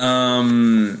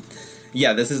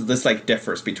 this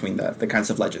differs between the kinds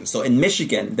of legends. So in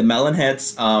Michigan, the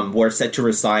Melonheads were said to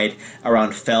reside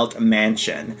around Felt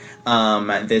Mansion.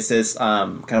 This is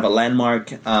kind of a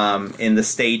landmark in the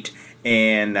state.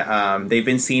 and they've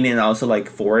been seen in also like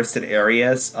forested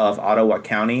areas of Ottawa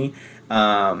County,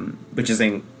 which is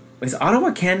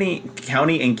Ottawa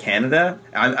County in Canada?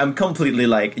 I'm completely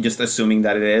like just assuming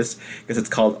that it is because it's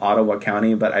called Ottawa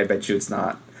County, but I bet you it's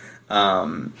not.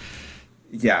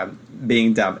 Yeah,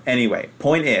 being dumb. Anyway,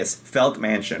 point is, Felt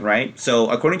Mansion, right? So,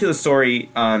 according to the story,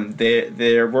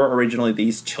 there were originally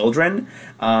these children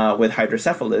with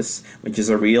hydrocephalus, which is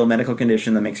a real medical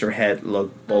condition that makes your head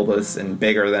look bulbous and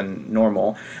bigger than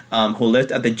normal, who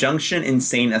lived at the Junction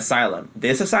Insane Asylum.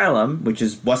 This asylum, which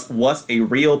was a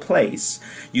real place,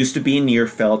 used to be near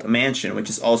Felt Mansion, which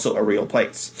is also a real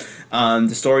place.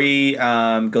 The story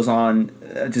goes on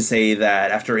to say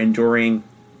that after enduring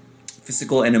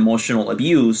physical and emotional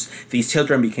abuse, these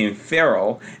children became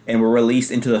feral and were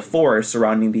released into the forest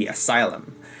surrounding the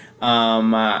asylum. And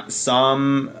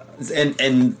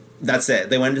that's it.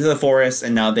 They went into the forest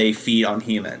and now they feed on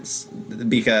humans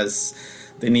because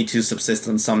they need to subsist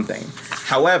on something.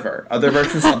 However, other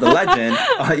versions of the legend,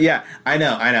 yeah, I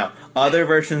know. Other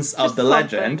versions of the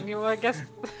legend. Well, I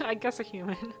guess a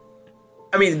human.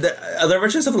 I mean, the other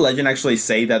versions of the legend actually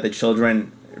say that the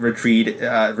children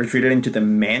retreated into the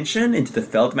mansion, into the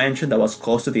Felt Mansion that was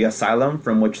close to the asylum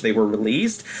from which they were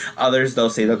released. Others, though,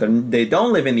 say that they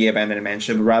don't live in the abandoned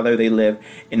mansion, but rather they live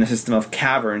in a system of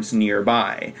caverns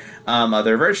nearby.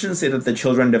 Other versions say that the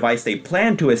children devised a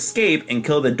plan to escape and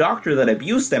kill the doctor that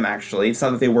abused them, actually. It's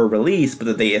not that they were released, but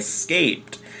that they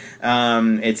escaped.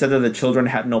 It said that the children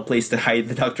had no place to hide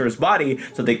the doctor's body,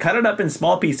 so they cut it up in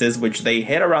small pieces, which they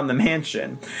hid around the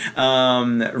mansion.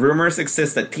 Rumors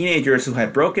exist that teenagers who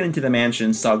had broken into the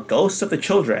mansion saw ghosts of the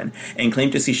children and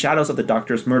claimed to see shadows of the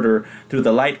doctor's murder through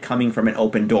the light coming from an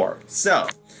open door. So,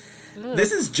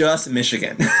 this is just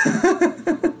Michigan.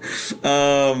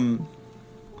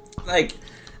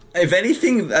 If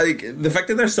anything, the fact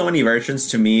that there's so many versions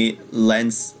to me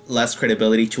lends less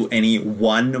credibility to any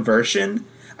one version.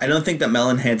 I don't think that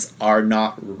melon heads are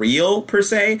not real per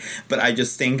se, but I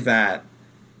just think that,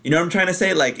 you know what I'm trying to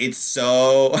say? Like, it's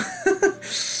so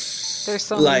there's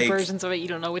so many versions of it, you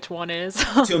don't know which one is.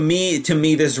 to me,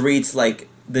 this reads like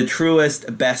the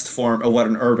truest, best form of what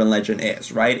an urban legend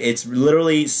is, right? It's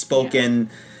literally spoken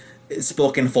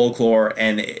folklore,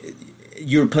 and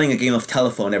you're playing a game of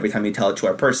telephone every time you tell it to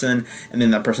a person, and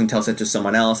then that person tells it to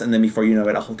someone else, and then before you know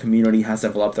it, a whole community has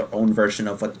developed their own version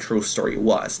of what the true story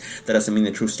was. That doesn't mean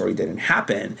the true story didn't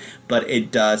happen, but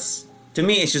it does. To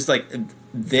me, it's just like,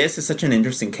 this is such an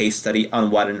interesting case study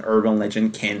on what an urban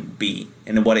legend can be,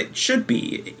 and what it should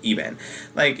be, even.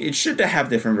 Like, it should have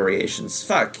different variations.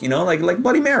 Fuck, you know, like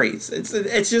Bloody Marys.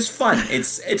 It's just fun.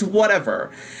 It's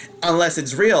whatever. Unless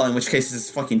it's real, in which case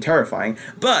it's fucking terrifying.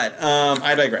 But,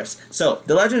 I digress. So,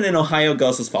 the legend in Ohio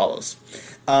goes as follows.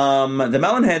 The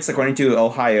Melonheads, according to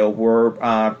Ohio, were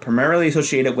primarily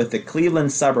associated with the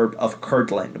Cleveland suburb of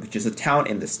Kirtland, which is a town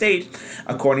in the state.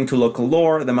 According to local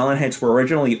lore, the Melonheads were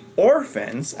originally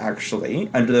orphans, actually,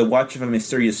 under the watch of a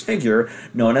mysterious figure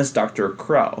known as Dr.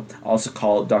 Crow, also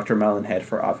called Dr. Melonhead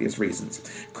for obvious reasons.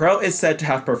 Crow is said to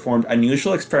have performed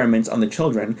unusual experiments on the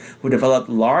children, who developed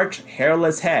large,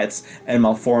 hairless heads and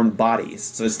malformed bodies.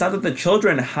 So it's not that the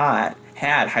children had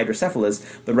hydrocephalus,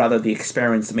 but rather the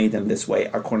experiments made them this way,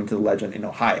 according to the legend in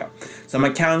Ohio. Some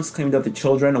accounts claim that the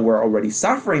children were already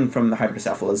suffering from the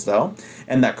hydrocephalus, though,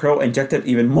 and that Crow injected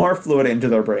even more fluid into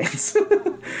their brains.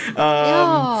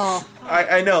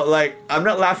 I know, like, I'm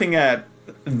not laughing at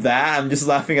that, I'm just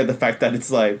laughing at the fact that it's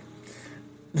like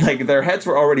their heads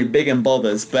were already big and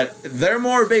bulbous, but they're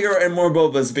more bigger and more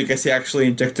bulbous because he actually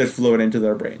injected fluid into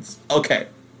their brains. Okay.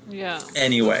 Yeah.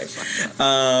 Anyway,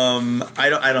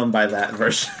 I don't buy that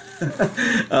version.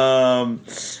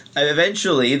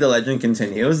 Eventually, the legend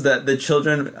continues that the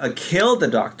children killed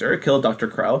Dr.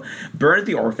 Crow, burned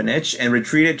the orphanage, and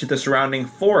retreated to the surrounding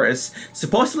forest,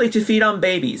 supposedly to feed on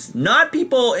babies. Not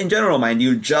people in general, mind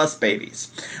you, just babies.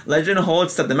 Legend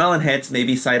holds that the Melonheads may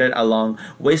be sighted along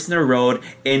Wisner Road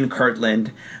in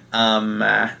Kirtland.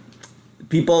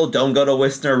 People, don't go to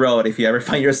Wisner Road if you ever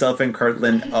find yourself in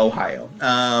Kirtland, Ohio.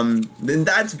 Then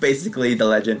that's basically the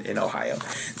legend in Ohio.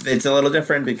 It's a little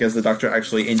different because the doctor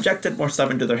actually injected more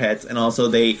stuff into their heads, and also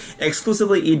they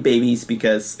exclusively eat babies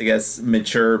because, I guess,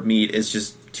 mature meat is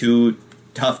just too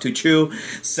tough to chew.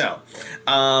 So,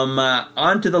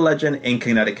 on to the legend in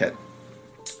Connecticut.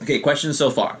 Okay, questions so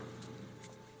far?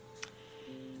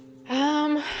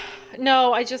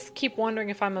 No, I just keep wondering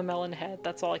if I'm a melon head.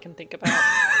 That's all I can think about.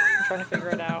 I'm trying to figure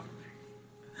it out.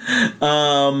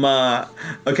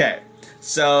 Okay,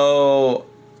 so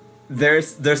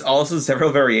there's also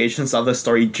several variations of the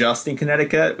story just in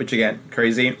Connecticut, which again,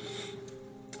 crazy.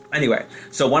 Anyway,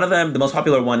 so one of them, the most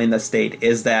popular one in the state,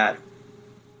 is that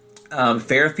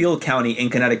Fairfield County in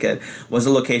Connecticut was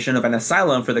the location of an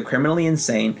asylum for the criminally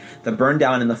insane that burned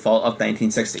down in the fall of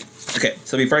 1960. Okay,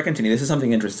 so before I continue, this is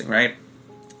something interesting, right?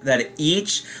 That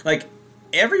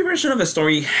every version of a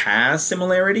story has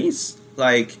similarities,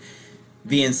 like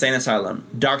the insane asylum,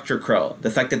 Dr. Crow, the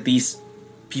fact that these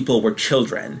people were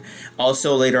children.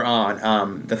 Also later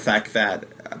on, the fact that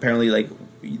apparently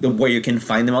where you can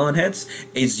find the Melonheads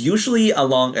is usually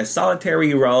along a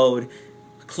solitary road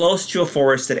close to a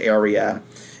forested area.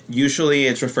 Usually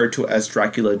it's referred to as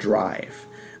Dracula Drive.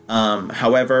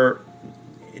 However,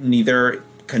 neither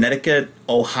Connecticut,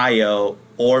 Ohio,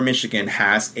 or Michigan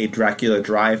has a Dracula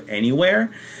Drive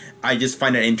anywhere. I just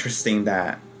find it interesting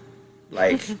that,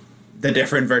 the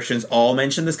different versions all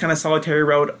mention this kind of solitary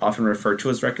road, often referred to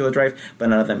as Dracula Drive, but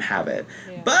none of them have it.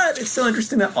 Yeah. But it's still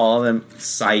interesting that all of them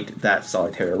cite that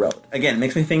solitary road. Again, it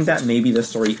makes me think that maybe the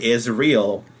story is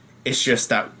real. It's just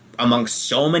that amongst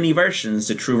so many versions,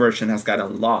 the true version has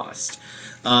gotten lost.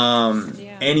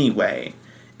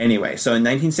 Anyway, so in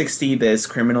 1960, this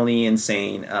criminally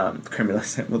insane,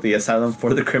 the asylum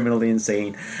for the criminally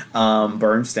insane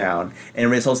burns down and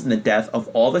results in the death of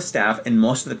all the staff and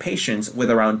most of the patients,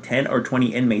 with around 10 or 20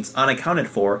 inmates unaccounted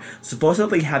for,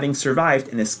 supposedly having survived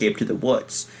and escaped to the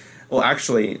woods. Well,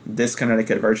 actually, this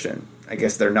Connecticut version, I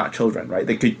guess they're not children, right?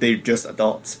 They're just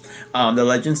adults. The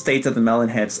legend states that the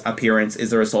Melonheads' appearance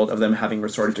is the result of them having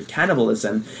resorted to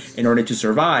cannibalism in order to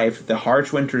survive the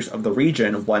harsh winters of the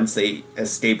region once they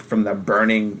escaped from the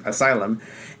burning asylum,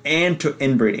 and to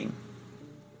inbreeding,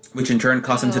 which in turn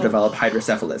caused them to develop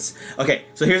hydrocephalus. Okay,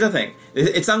 so here's the thing.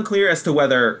 It's unclear as to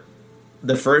whether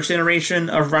the first generation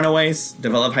of runaways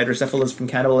developed hydrocephalus from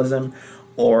cannibalism,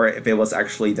 or if it was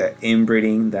actually the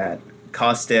inbreeding that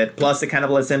caused it, plus the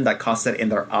cannibalism that caused it in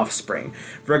their offspring.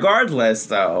 Regardless,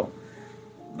 though,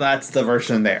 that's the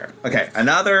version there. Okay,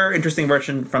 another interesting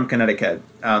version from Connecticut,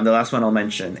 the last one I'll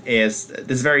mention, is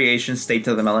this variation states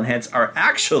that the Melonheads are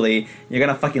actually, you're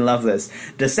gonna fucking love this,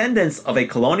 descendants of a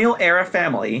colonial-era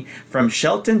family from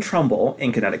Shelton Trumbull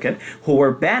in Connecticut, who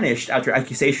were banished after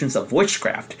accusations of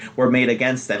witchcraft were made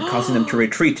against them, causing them to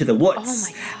retreat to the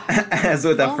woods. Oh my God. As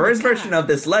with the first version of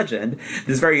this legend,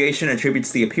 this variation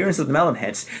attributes the appearance of the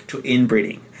Melonheads to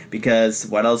inbreeding. Because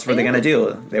what else were they going to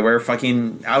do? They were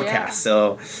fucking outcasts.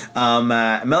 Yeah. So,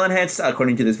 Melonheads,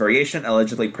 according to this variation,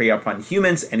 allegedly prey upon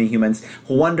any humans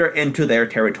who wander into their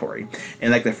territory.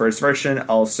 And like the first version,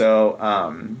 also,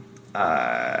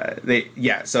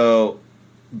 so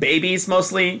babies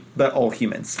mostly, but all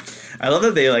humans. I love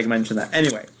that they mention that.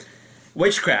 Anyway,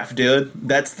 witchcraft, dude.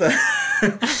 That's the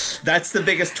that's the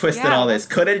biggest twist in all this.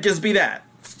 Could it just be that?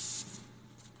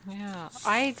 Yeah,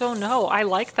 I don't know. I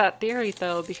like that theory,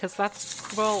 though, because I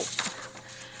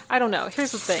don't know.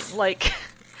 Here's the thing.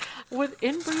 Would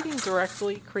inbreeding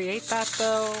directly create that,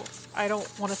 though? I don't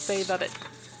want to say that it...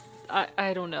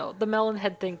 I don't know. The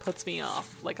Melonhead thing puts me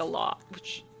off, a lot,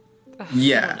 which...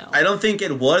 I don't think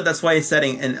it would. That's why it's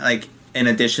setting, in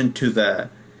addition to the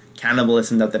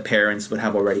cannibalism that the parents would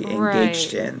have already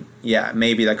engaged in. Yeah,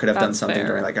 maybe that could have done something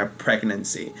during, a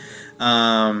pregnancy.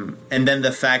 And then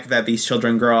the fact that these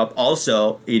children grow up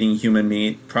also eating human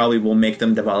meat probably will make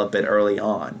them develop it early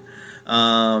on.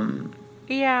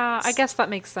 Yeah, I guess that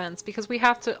makes sense, because we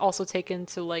have to also take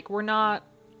into, we're not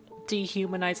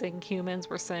dehumanizing humans.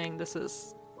 We're saying this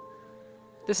is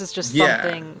just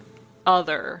something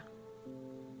other.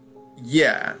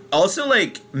 Yeah. Also,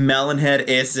 Melonhead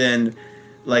isn't...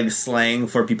 slang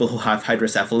for people who have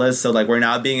hydrocephalus, so we're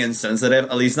not being insensitive,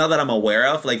 at least not that I'm aware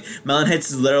of.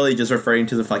 Melonheads is literally just referring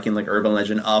to the fucking urban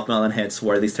legend of Melonheads, who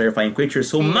are these terrifying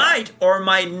creatures who might or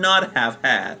might not have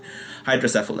had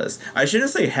hydrocephalus. I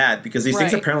shouldn't say had, because these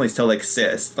things apparently still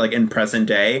exist, in present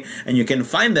day, and you can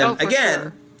find them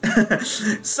again.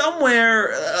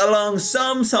 Somewhere along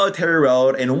some solitary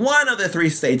road in one of the 3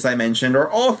 states I mentioned, or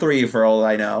all 3 for all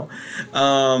I know,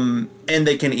 and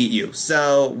they can eat you.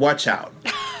 So watch out.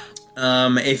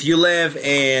 If you live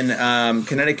in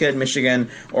Connecticut,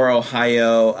 Michigan, or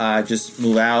Ohio, just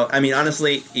move out. I mean,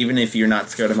 honestly, even if you're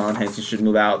not scared of Melonheads, you should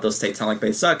move out. Those states sound like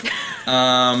they suck.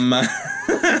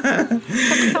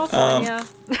 California.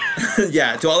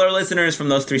 Yeah, to all our listeners from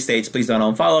those 3 states, please don't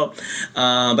unfollow.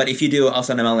 But if you do, I'll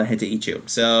send a Melonhead to eat you.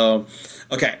 So,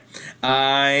 okay.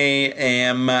 I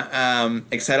am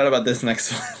excited about this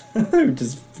next one.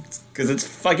 Just because it's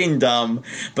fucking dumb,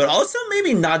 but also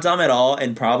maybe not dumb at all,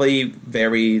 and probably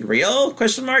very real,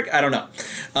 question mark? I don't know.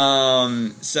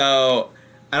 So,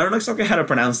 I don't know exactly how to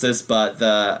pronounce this, but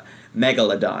the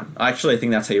Megalodon. Actually, I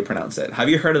think that's how you pronounce it. Have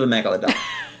you heard of the Megalodon?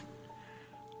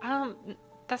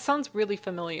 That sounds really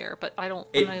familiar, but I'm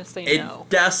gonna say no. It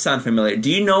does sound familiar. Do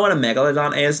you know what a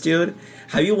megalodon is, dude?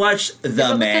 Have you watched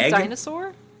The Meg? Like a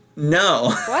dinosaur?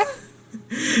 No. What?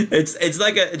 It's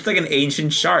like an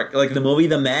ancient shark, like the movie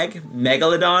The Meg,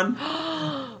 Megalodon.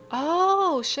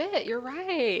 Oh shit, you're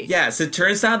right. Yeah, so it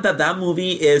turns out that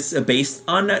movie is based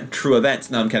on true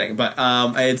events. No, I'm kidding, but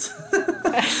it's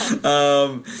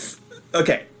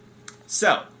okay.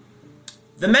 So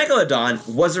the megalodon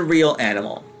was a real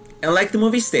animal, and like the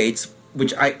movie states,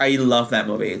 which I love that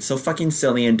movie. It's so fucking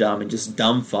silly and dumb and just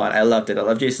dumb fun. I loved it. I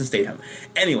love Jason Statham.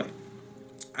 Anyway.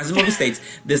 As the movie states,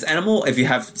 this animal, if you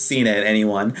have seen it,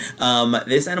 anyone,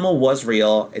 this animal was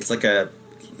real. It's like a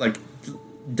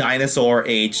dinosaur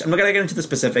age. I'm not gonna get into the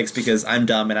specifics because I'm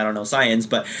dumb and I don't know science,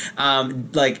 but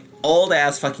like old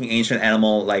ass fucking ancient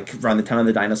animal, like around the time of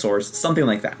the dinosaurs, something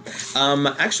like that.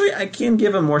 Actually, I can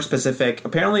give a more specific.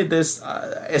 Apparently, this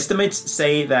estimates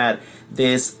say that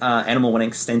this animal went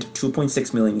extinct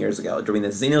 2.6 million years ago during the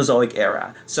Cenozoic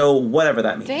era. So whatever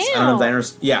that means. Damn. I don't know if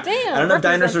dinosaurs. Yeah. Damn. I don't know if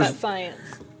dinosaurs. That science.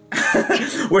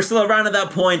 We're still around at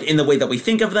that point in the way that we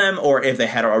think of them, or if they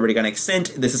had already gone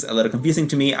extinct. This is a little confusing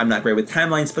to me. I'm not great with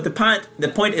timelines, but the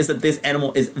point is that this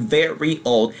animal is very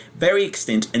old, very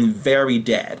extinct, and very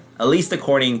dead, at least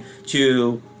according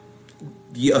to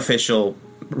the official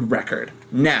record.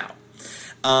 Now,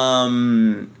 I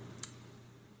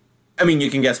mean, you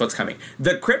can guess what's coming.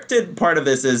 The cryptid part of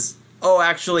this is,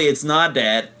 actually, it's not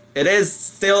dead. It is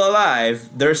still alive.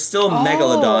 There's still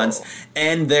megalodons,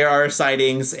 and there are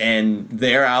sightings, and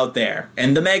they're out there.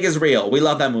 And the Meg is real. We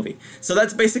love that movie. So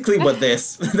that's basically what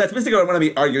that's basically what I'm going to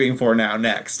be arguing for now,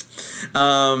 next.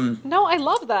 No, I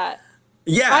love that.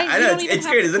 Yeah, I know. It's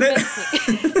great, isn't it?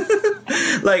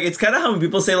 Like, it's kind of how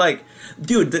people say, like,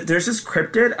 dude, there's this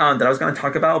cryptid that I was going to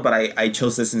talk about, but I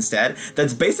chose this instead.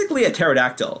 That's basically a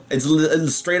pterodactyl. It's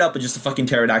straight up just a fucking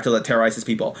pterodactyl that terrorizes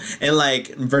people in, like,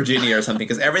 Virginia or something,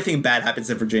 because everything bad happens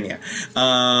in Virginia.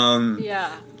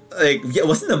 Yeah. Like, yeah,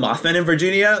 wasn't the Mothman in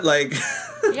Virginia? Like...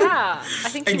 Yeah, I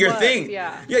think and he your was, thing,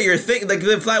 yeah, your thing, like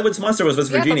the Flatwoods Monster was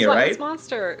West Virginia, the right? Flatwoods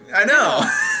Monster. I know.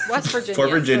 Yeah. West Virginia. For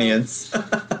Virginians.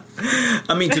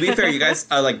 I mean, to be fair, you guys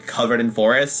are like covered in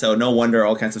forests, so no wonder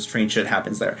all kinds of strange shit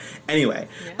happens there. Anyway,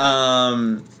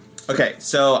 okay,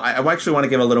 so I actually want to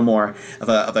give a little more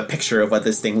of a picture of what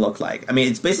this thing looked like. I mean,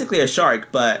 it's basically a shark,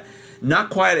 but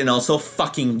not quite, and also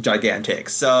fucking gigantic.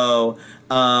 So,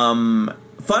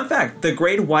 fun fact, the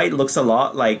great white looks a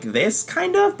lot like this,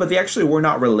 kind of, but they actually were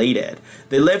not related.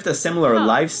 They lived a similar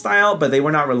lifestyle, but they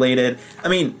were not related. I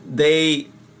mean, they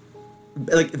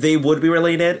would be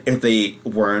related if they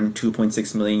weren't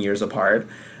 2.6 million years apart.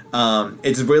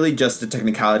 It's really just the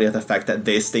technicality of the fact that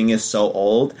this thing is so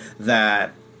old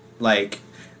that, like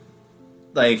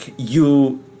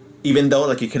you... Even though,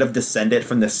 like, you could have descended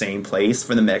from the same place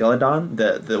for the megalodon,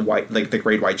 the white, like, the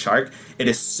great white shark, it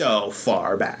is so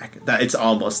far back that it's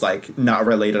almost, like, not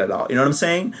related at all. You know what I'm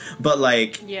saying? But,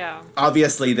 like, yeah,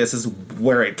 obviously this is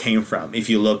where it came from. If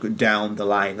you look down the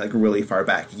line, like, really far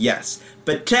back, yes.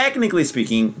 But technically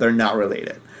speaking, they're not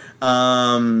related.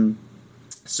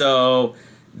 So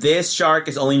this shark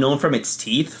is only known from its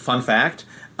teeth, fun fact.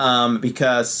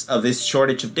 Because of this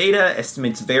shortage of data,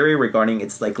 estimates vary regarding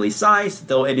its likely size,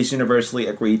 though it is universally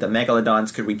agreed that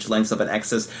megalodons could reach lengths of an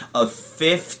excess of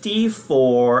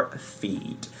 54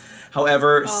 feet.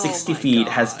 However, 60 feet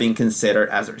has been considered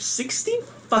as 60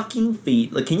 fucking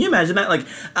feet. Like, can you imagine that? Like,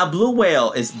 a blue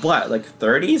whale is what, like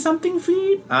 30 something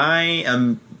feet? I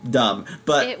am dumb,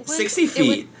 but 60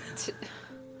 feet.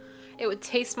 It would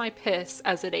taste my piss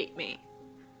as it ate me.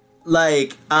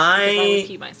 Like, I would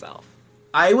pee myself.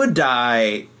 I would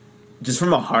die just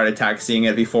from a heart attack seeing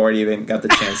it before it even got the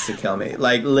chance to kill me.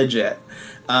 Like, legit.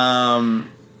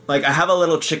 Like, I have a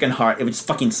little chicken heart. It would just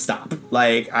fucking stop.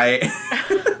 Like,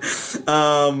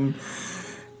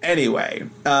 anyway.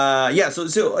 Yeah,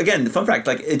 so again, fun fact,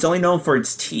 like, it's only known for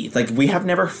its teeth. Like, we have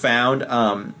never found,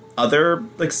 other,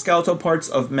 like, skeletal parts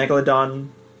of megalodons,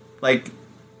 like,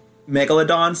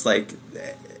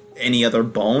 any other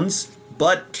bones,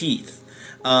 but teeth.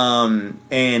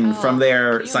 And from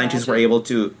there, scientists were able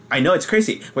to... I know, it's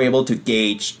crazy. We're able to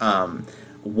gauge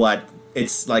what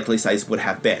its likely size would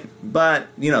have been. But,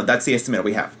 you know, that's the estimate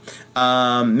we have.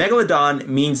 Megalodon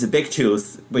means a big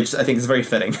tooth, which I think is very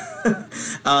fitting.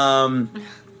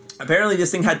 Apparently, this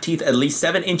thing had teeth at least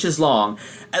 7 inches long.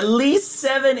 At least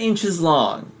 7 inches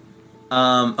long.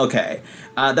 Okay.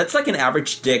 That's like an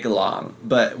average dick long,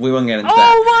 but we won't get into that.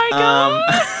 Oh my god!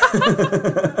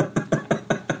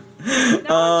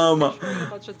 No, I'm just picturing a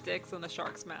bunch of dicks in a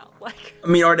shark's mouth. Like, I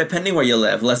mean, or depending where you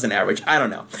live, less than average. I don't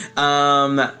know.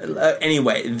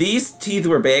 Anyway, these teeth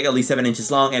were big, at least 7 inches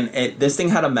long, and this thing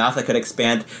had a mouth that could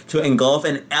expand to engulf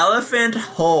an elephant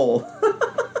whole.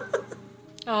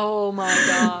 oh my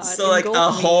god! So like Engulf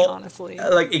a whole, honestly,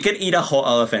 like it could eat a whole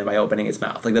elephant by opening its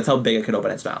mouth. Like that's how big it could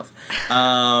open its mouth.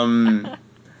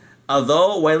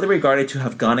 Although widely regarded to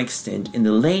have gone extinct in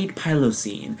the late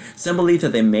Pliocene, some believe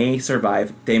that they may have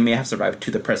survived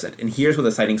to the present. And here's where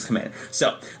the sightings come in.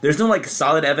 So, there's no like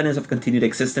solid evidence of continued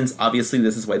existence. Obviously,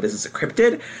 this is why this is a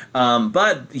cryptid.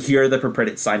 But here are the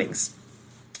purported sightings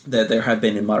that there have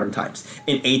been in modern times.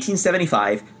 In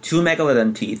 1875, 2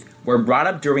 megalodon teeth were brought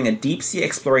up during a deep-sea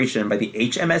exploration by the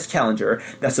HMS Challenger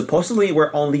that supposedly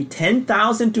were only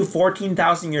 10,000 to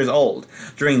 14,000 years old.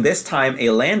 During this time,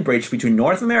 a land bridge between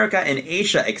North America and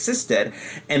Asia existed,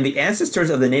 and the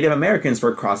ancestors of the Native Americans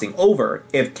were crossing over.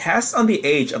 If tests on the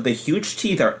age of the huge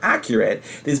teeth are accurate,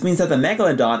 this means that the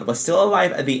megalodon was still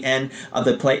alive at the end of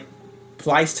the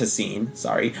Pleistocene,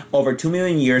 over 2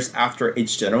 million years after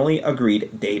its generally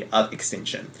agreed date of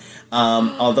extinction.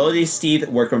 Although these teeth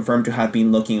were confirmed to have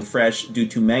been looking fresh due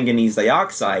to manganese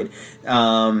dioxide,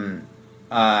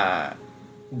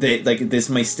 this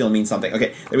may still mean something.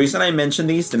 Okay, the reason I mentioned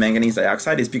the manganese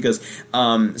dioxide, is because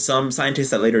some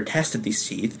scientists that later tested these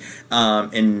teeth,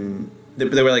 and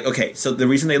they were like, okay, so the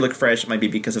reason they look fresh might be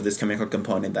because of this chemical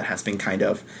component that has been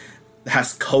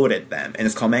has coated them, and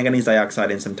it's called manganese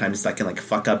dioxide, and sometimes that can like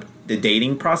fuck up the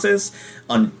dating process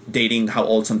on dating how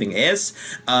old something is.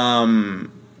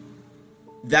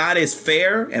 That is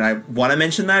fair, and I want to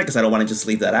mention that because I don't want to just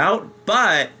leave that out,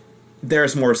 but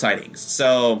there's more sightings.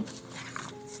 So,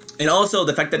 and also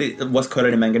the fact that it was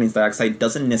coated in manganese dioxide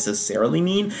doesn't necessarily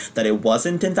mean that it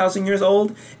wasn't 10,000 years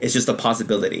old. It's just a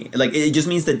possibility. Like, it just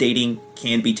means the dating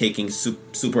can't be taken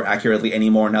super accurately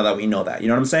anymore now that we know that. You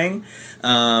know what I'm saying?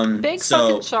 Big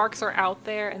fucking sharks are out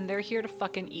there, and they're here to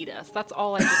fucking eat us. That's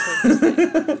all I just heard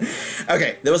you say.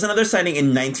 Okay, there was another sighting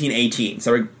in 1918,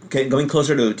 so we're going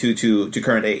closer to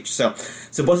current age. So,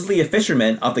 supposedly a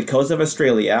fisherman off the coast of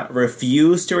Australia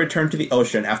refused to return to the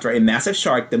ocean after a massive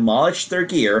shark demolished their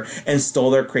gear and stole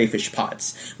their crayfish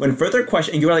pots. When further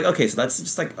questioned, and you were like, okay, so that's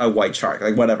just like a white shark,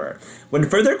 like whatever. When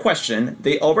further questioned,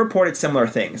 they all reported similar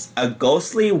things. A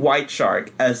ghostly white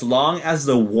shark as long as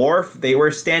the wharf they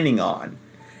were standing on.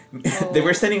 Oh. They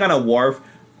were standing on a wharf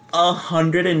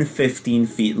 115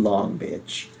 feet long,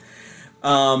 bitch.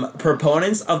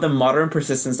 Proponents of the modern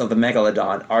persistence of the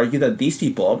megalodon argue that these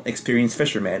people, experienced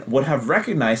fishermen, would have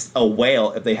recognized a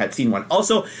whale if they had seen one.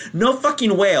 Also, no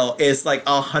fucking whale is like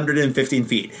 115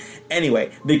 feet.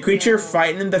 Anyway, the creature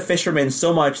frightened the fishermen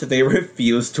so much that they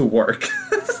refused to work.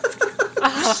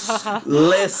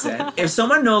 Listen, if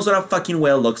someone knows what a fucking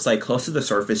whale looks like close to the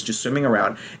surface, just swimming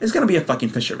around, it's gonna be a fucking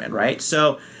fisherman, right?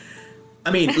 So,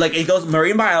 I mean, like, it goes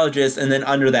marine biologist, and then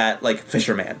under that, like,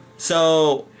 fisherman.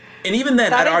 So, and even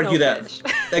then, I'd argue that,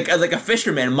 like a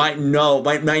fisherman might know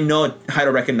how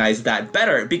to recognize that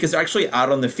better, because they're actually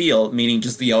out on the field, meaning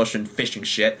just the ocean, fishing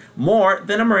shit, more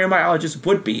than a marine biologist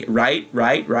would be,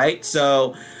 right?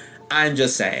 So, I'm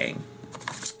just saying.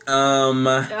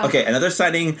 Okay, another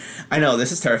sighting. I know,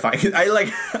 this is terrifying.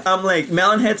 I'm like,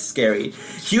 Melonhead's scary.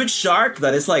 Huge shark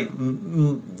that is like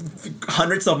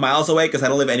hundreds of miles away because I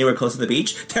don't live anywhere close to the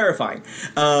beach. Terrifying.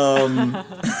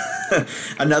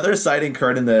 Another sighting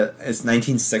occurred in the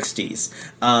 1960s.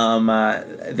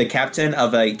 The captain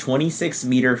of a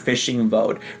 26-meter fishing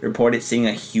boat reported seeing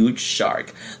a huge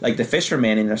shark. Like the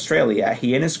fisherman in Australia,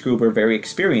 he and his crew were very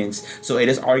experienced, so it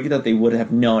is argued that they would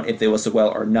have known if there was a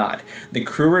whale or not. The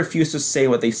crew refused to say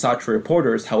what they saw to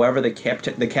reporters. However, the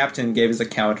captain gave his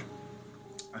account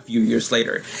a few years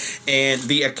later. And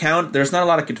the account, there's not a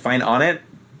lot I could find on it,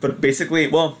 but basically,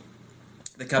 well,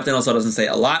 the captain also doesn't say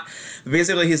a lot.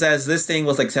 Basically, he says, this thing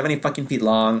was like 70 fucking feet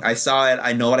long. I saw it.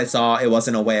 I know what I saw. It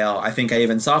wasn't a whale. I think I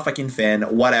even saw a fucking fin.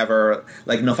 Whatever.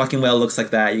 Like, no fucking whale looks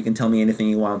like that. You can tell me anything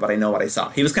you want, but I know what I saw.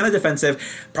 He was kind of defensive.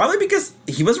 Probably because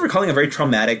he was recalling a very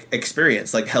traumatic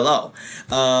experience. Like, hello.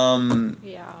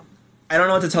 Yeah. I don't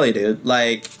know what to tell you, dude.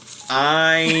 Like,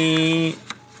 I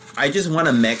just want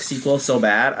a mech sequel so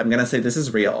bad. I'm gonna say this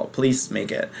is real. Please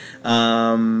make it.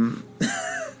 I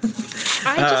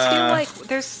just feel like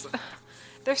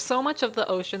there's so much of the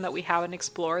ocean that we haven't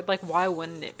explored. Like, why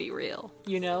wouldn't it be real?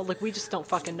 You know, like, we just don't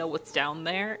fucking know what's down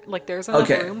there. Like, there's enough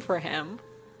room for him.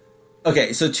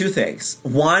 Okay, so two things.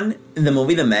 One, in the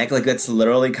movie The Meg, like, that's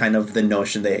literally kind of the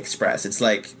notion they express. It's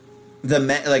like,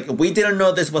 we didn't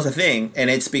know this was a thing,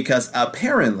 and it's because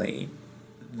apparently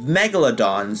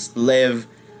megalodons live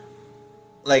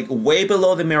like way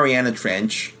below the Mariana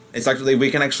Trench, It's actually,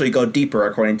 we can actually go deeper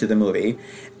according to the movie.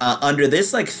 Under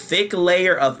this like thick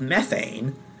layer of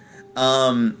methane,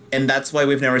 and that's why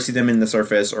we've never seen them in the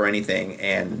surface or anything,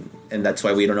 and that's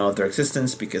why we don't know of their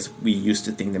existence, because we used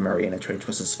to think the Mariana Trench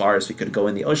was as far as we could go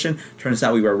in the ocean. Turns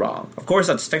out we were wrong. Of course,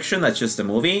 that's fiction. That's just a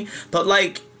movie. But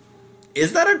like,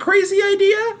 is that a crazy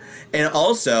idea? And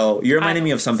also, you're reminding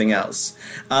me of something else.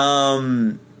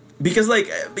 Because, like,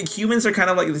 humans are kind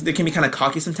of like, they can be kind of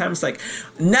cocky sometimes. Like,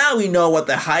 now we know what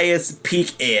the highest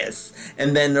peak is.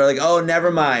 And then they're like, oh,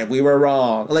 never mind, we were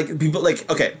wrong. Like, people, like,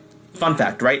 okay, fun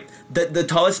fact, right? The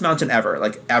tallest mountain ever,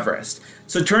 like Everest.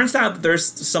 So it turns out that there's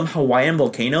some Hawaiian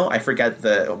volcano, I forget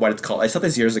what it's called, I saw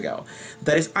this years ago,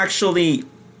 that is actually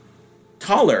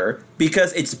taller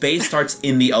because its base starts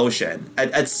in the ocean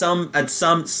at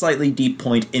some slightly deep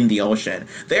point in the ocean.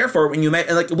 Therefore, when you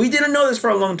met, like, we didn't know this for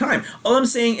a long time. All I'm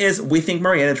saying is we think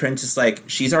Mariana Trench is like,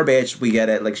 she's our bitch, we get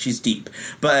it, like, she's deep.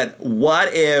 But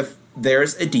what if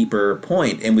there's a deeper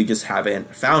point and we just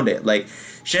haven't found it? Like,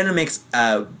 Shannon makes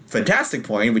a fantastic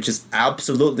point, which is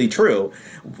absolutely true.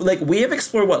 Like, we have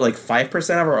explored, what, like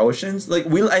 5% of our oceans? Like,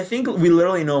 I think we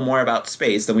literally know more about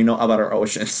space than we know about our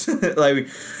oceans. Like,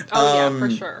 yeah,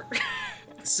 for sure.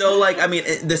 So, like, I mean,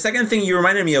 the second thing you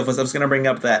reminded me of was, I was going to bring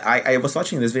up that I was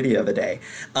watching this video the other day.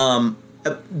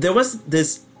 There was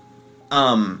this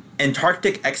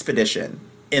Antarctic expedition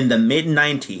in the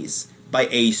mid-90s by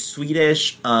a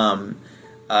Swedish,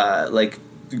 like,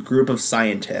 group of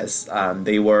scientists.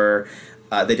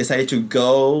 They decided to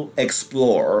go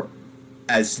explore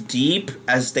as deep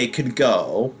as they could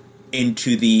go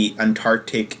into the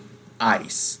Antarctic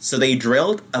ice. So they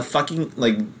drilled a fucking,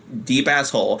 like, deep ass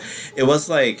hole. It was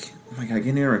like, oh my god, I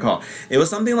can't even recall. It was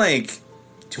something like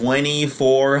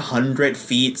 2,400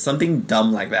 feet, something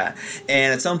dumb like that.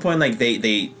 And at some point, like,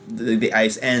 the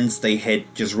ice ends, they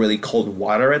hit just really cold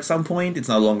water at some point. It's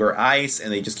no longer ice,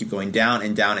 and they just keep going down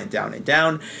and down and down and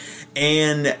down.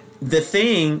 And the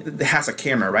thing has a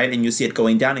camera, right? And you see it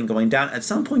going down and going down. At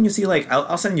some point, you see, like,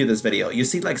 I'll send you this video. You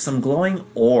see, like, some glowing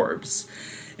orbs.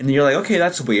 And you're like, okay,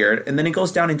 that's weird. And then it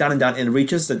goes down and down and down, and it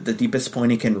reaches the deepest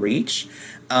point it can reach.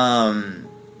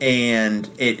 And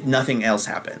nothing else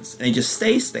happens. And it just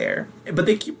stays there. But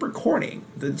they keep recording.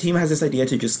 The team has this idea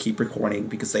to just keep recording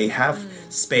because they have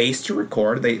space to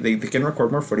record. They can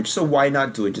record more footage, so why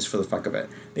not do it just for the fuck of it?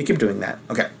 They keep doing that.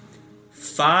 Okay.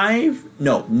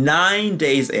 9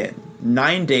 days in.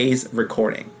 9 days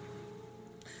recording.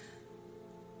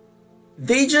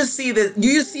 They just see this.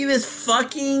 You see this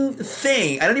fucking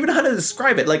thing. I don't even know how to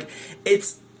describe it. Like,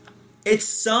 it's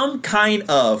some kind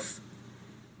of,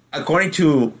 according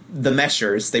to the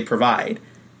measures they provide,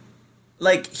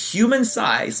 like, human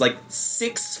size, like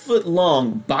 6 foot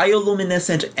long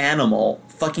bioluminescent animal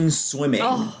fucking swimming.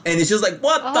 Oh. And it's just like,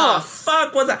 what the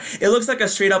fuck was that? It looks like a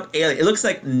straight up alien. It looks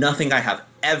like nothing I have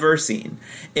ever seen.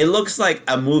 It looks like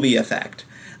a movie effect.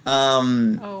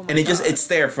 And it's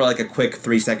there for like a quick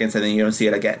 3 seconds and then you don't see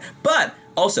it again. But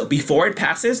also, before it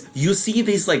passes, you see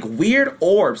these like weird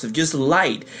orbs of just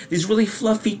light. These really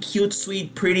fluffy, cute,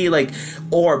 sweet, pretty like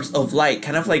orbs of light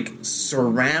kind of like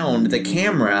surround the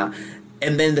camera,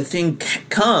 and then the thing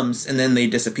comes and then they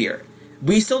disappear.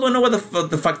 We still don't know what the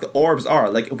fuck the orbs are.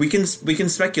 Like, we can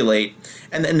speculate,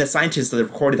 and the scientists that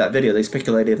recorded that video, they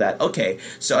speculated that, okay,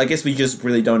 so I guess we just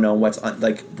really don't know what's on,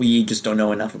 like, we just don't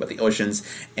know enough about the oceans,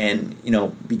 and, you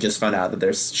know, we just found out that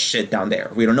there's shit down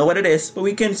there. We don't know what it is, but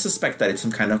we can suspect that it's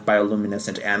some kind of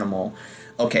bioluminescent animal.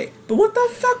 Okay, but what the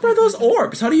fuck were those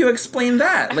orbs? How do you explain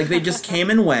that? Like, they just came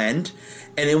and went,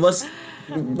 and it was,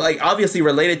 like, obviously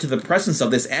related to the presence of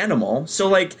this animal, so,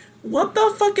 like, what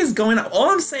the fuck is going on?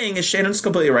 All I'm saying is Shannon's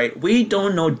completely right. We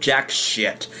don't know jack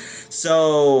shit.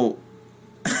 So,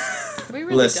 we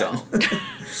really listen. Don't.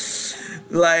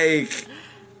 Like,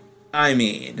 I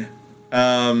mean,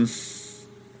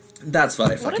 that's what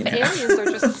I fucking have. What if aliens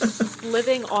are just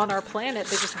living on our planet?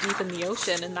 They're just deep in the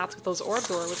ocean, and that's what those orbs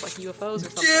were, with like UFOs or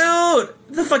something.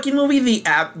 Dude, the fucking movie The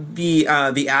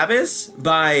Abyss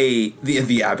by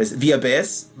The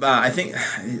Abyss. I think,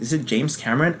 is it James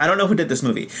Cameron? I don't know who did this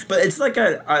movie, but it's like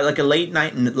a late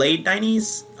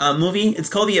 90s movie. It's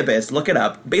called The Abyss. Look it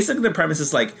up. Basically, the premise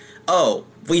is like, oh,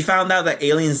 we found out that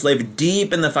aliens live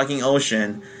deep in the fucking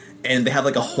ocean, and they have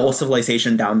like a whole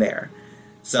civilization down there.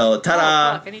 So,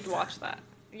 ta-da! Oh, fuck, I need to watch that.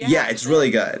 Yeah, it's really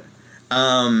good.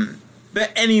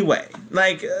 But anyway,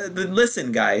 like,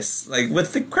 listen, guys, like,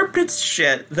 with the cryptid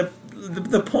shit,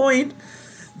 the point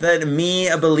that me,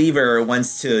 a believer,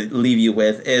 wants to leave you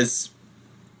with is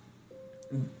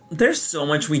there's so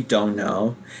much we don't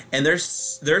know, and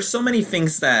there's so many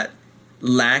things that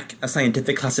lack a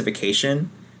scientific classification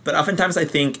but oftentimes I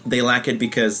think they lack it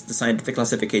because the scientific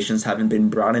classifications haven't been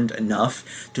broadened enough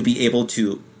to be able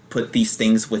to put these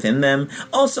things within them.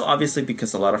 Also, obviously,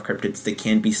 because a lot of cryptids, they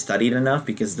can't be studied enough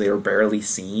because they're barely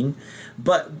seen.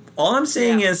 But all I'm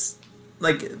saying is,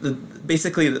 like,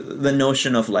 basically the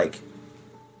notion of, like,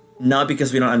 not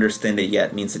because we don't understand it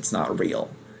yet means it's not real.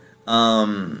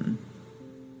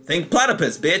 Think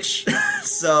platypus, bitch!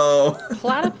 So...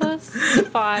 Platypus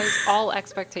defies all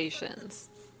expectations.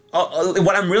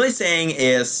 What I'm really saying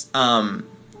is,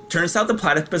 turns out the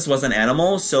platypus was an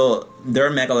animal, so there are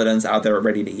megalodons out there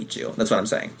ready to eat you. That's what I'm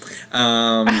saying.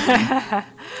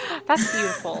 That's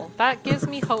beautiful. That gives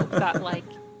me hope that, like,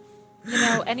 you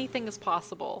know, anything is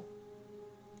possible.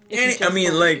 I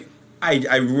mean, like,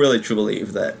 I really truly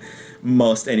believe that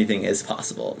most anything is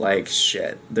possible. Like,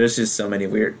 shit. There's just so many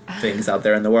weird things out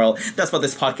there in the world. That's what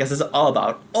this podcast is all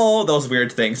about. All those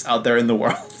weird things out there in the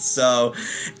world. So,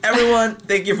 everyone,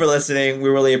 thank you for listening. We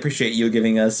really appreciate you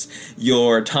giving us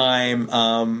your time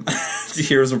to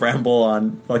hear us ramble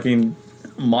on fucking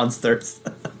monsters.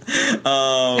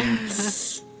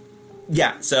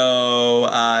 Yeah, so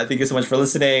thank you so much for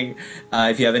listening.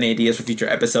 If you have any ideas for future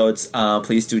episodes,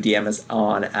 please do DM us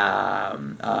on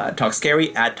Talk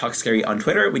Scary, at Talk Scary on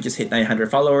Twitter. We just hit 900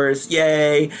 followers.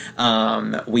 Yay!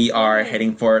 We are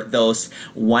heading for those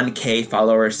 1K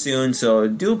followers soon, so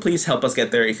do please help us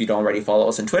get there if you don't already follow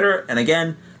us on Twitter. And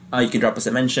again, you can drop us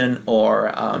a mention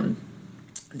or...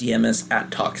 DM us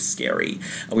at Talk Scary.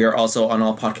 We are also on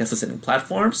all podcast listening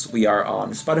platforms. We are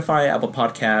on Spotify, Apple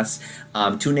Podcasts,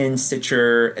 TuneIn,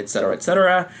 Stitcher, etc.,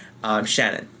 etc.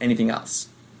 Shannon, anything else?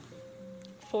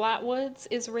 Flatwoods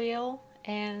is real,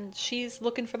 and she's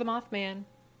looking for the Mothman.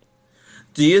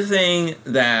 Do you think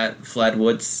that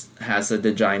Flatwoods has a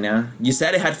vagina? You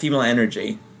said it had female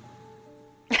energy.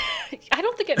 I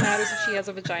don't think it matters if she has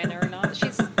a vagina or not. She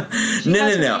No.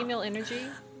 has her female energy.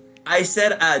 I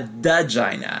said a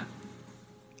vagina.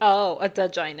 Oh, a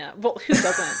vagina. Well, who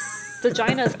doesn't?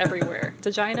 Vagina is everywhere.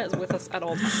 Vagina is with us at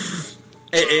all times.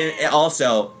 It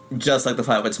also, just like the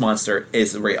Flatwoods Monster,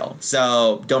 is real.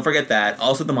 So don't forget that.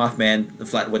 Also, the Mothman, the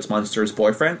Flatwoods Monster's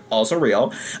boyfriend, also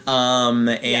real. And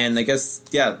yes. I guess,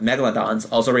 yeah, Megalodons,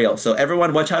 also real. So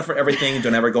everyone, watch out for everything.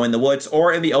 Don't ever go in the woods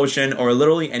or in the ocean or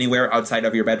literally anywhere outside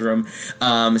of your bedroom.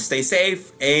 Stay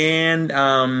safe, and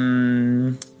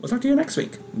we'll talk to you next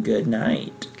week. Good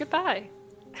night. Goodbye.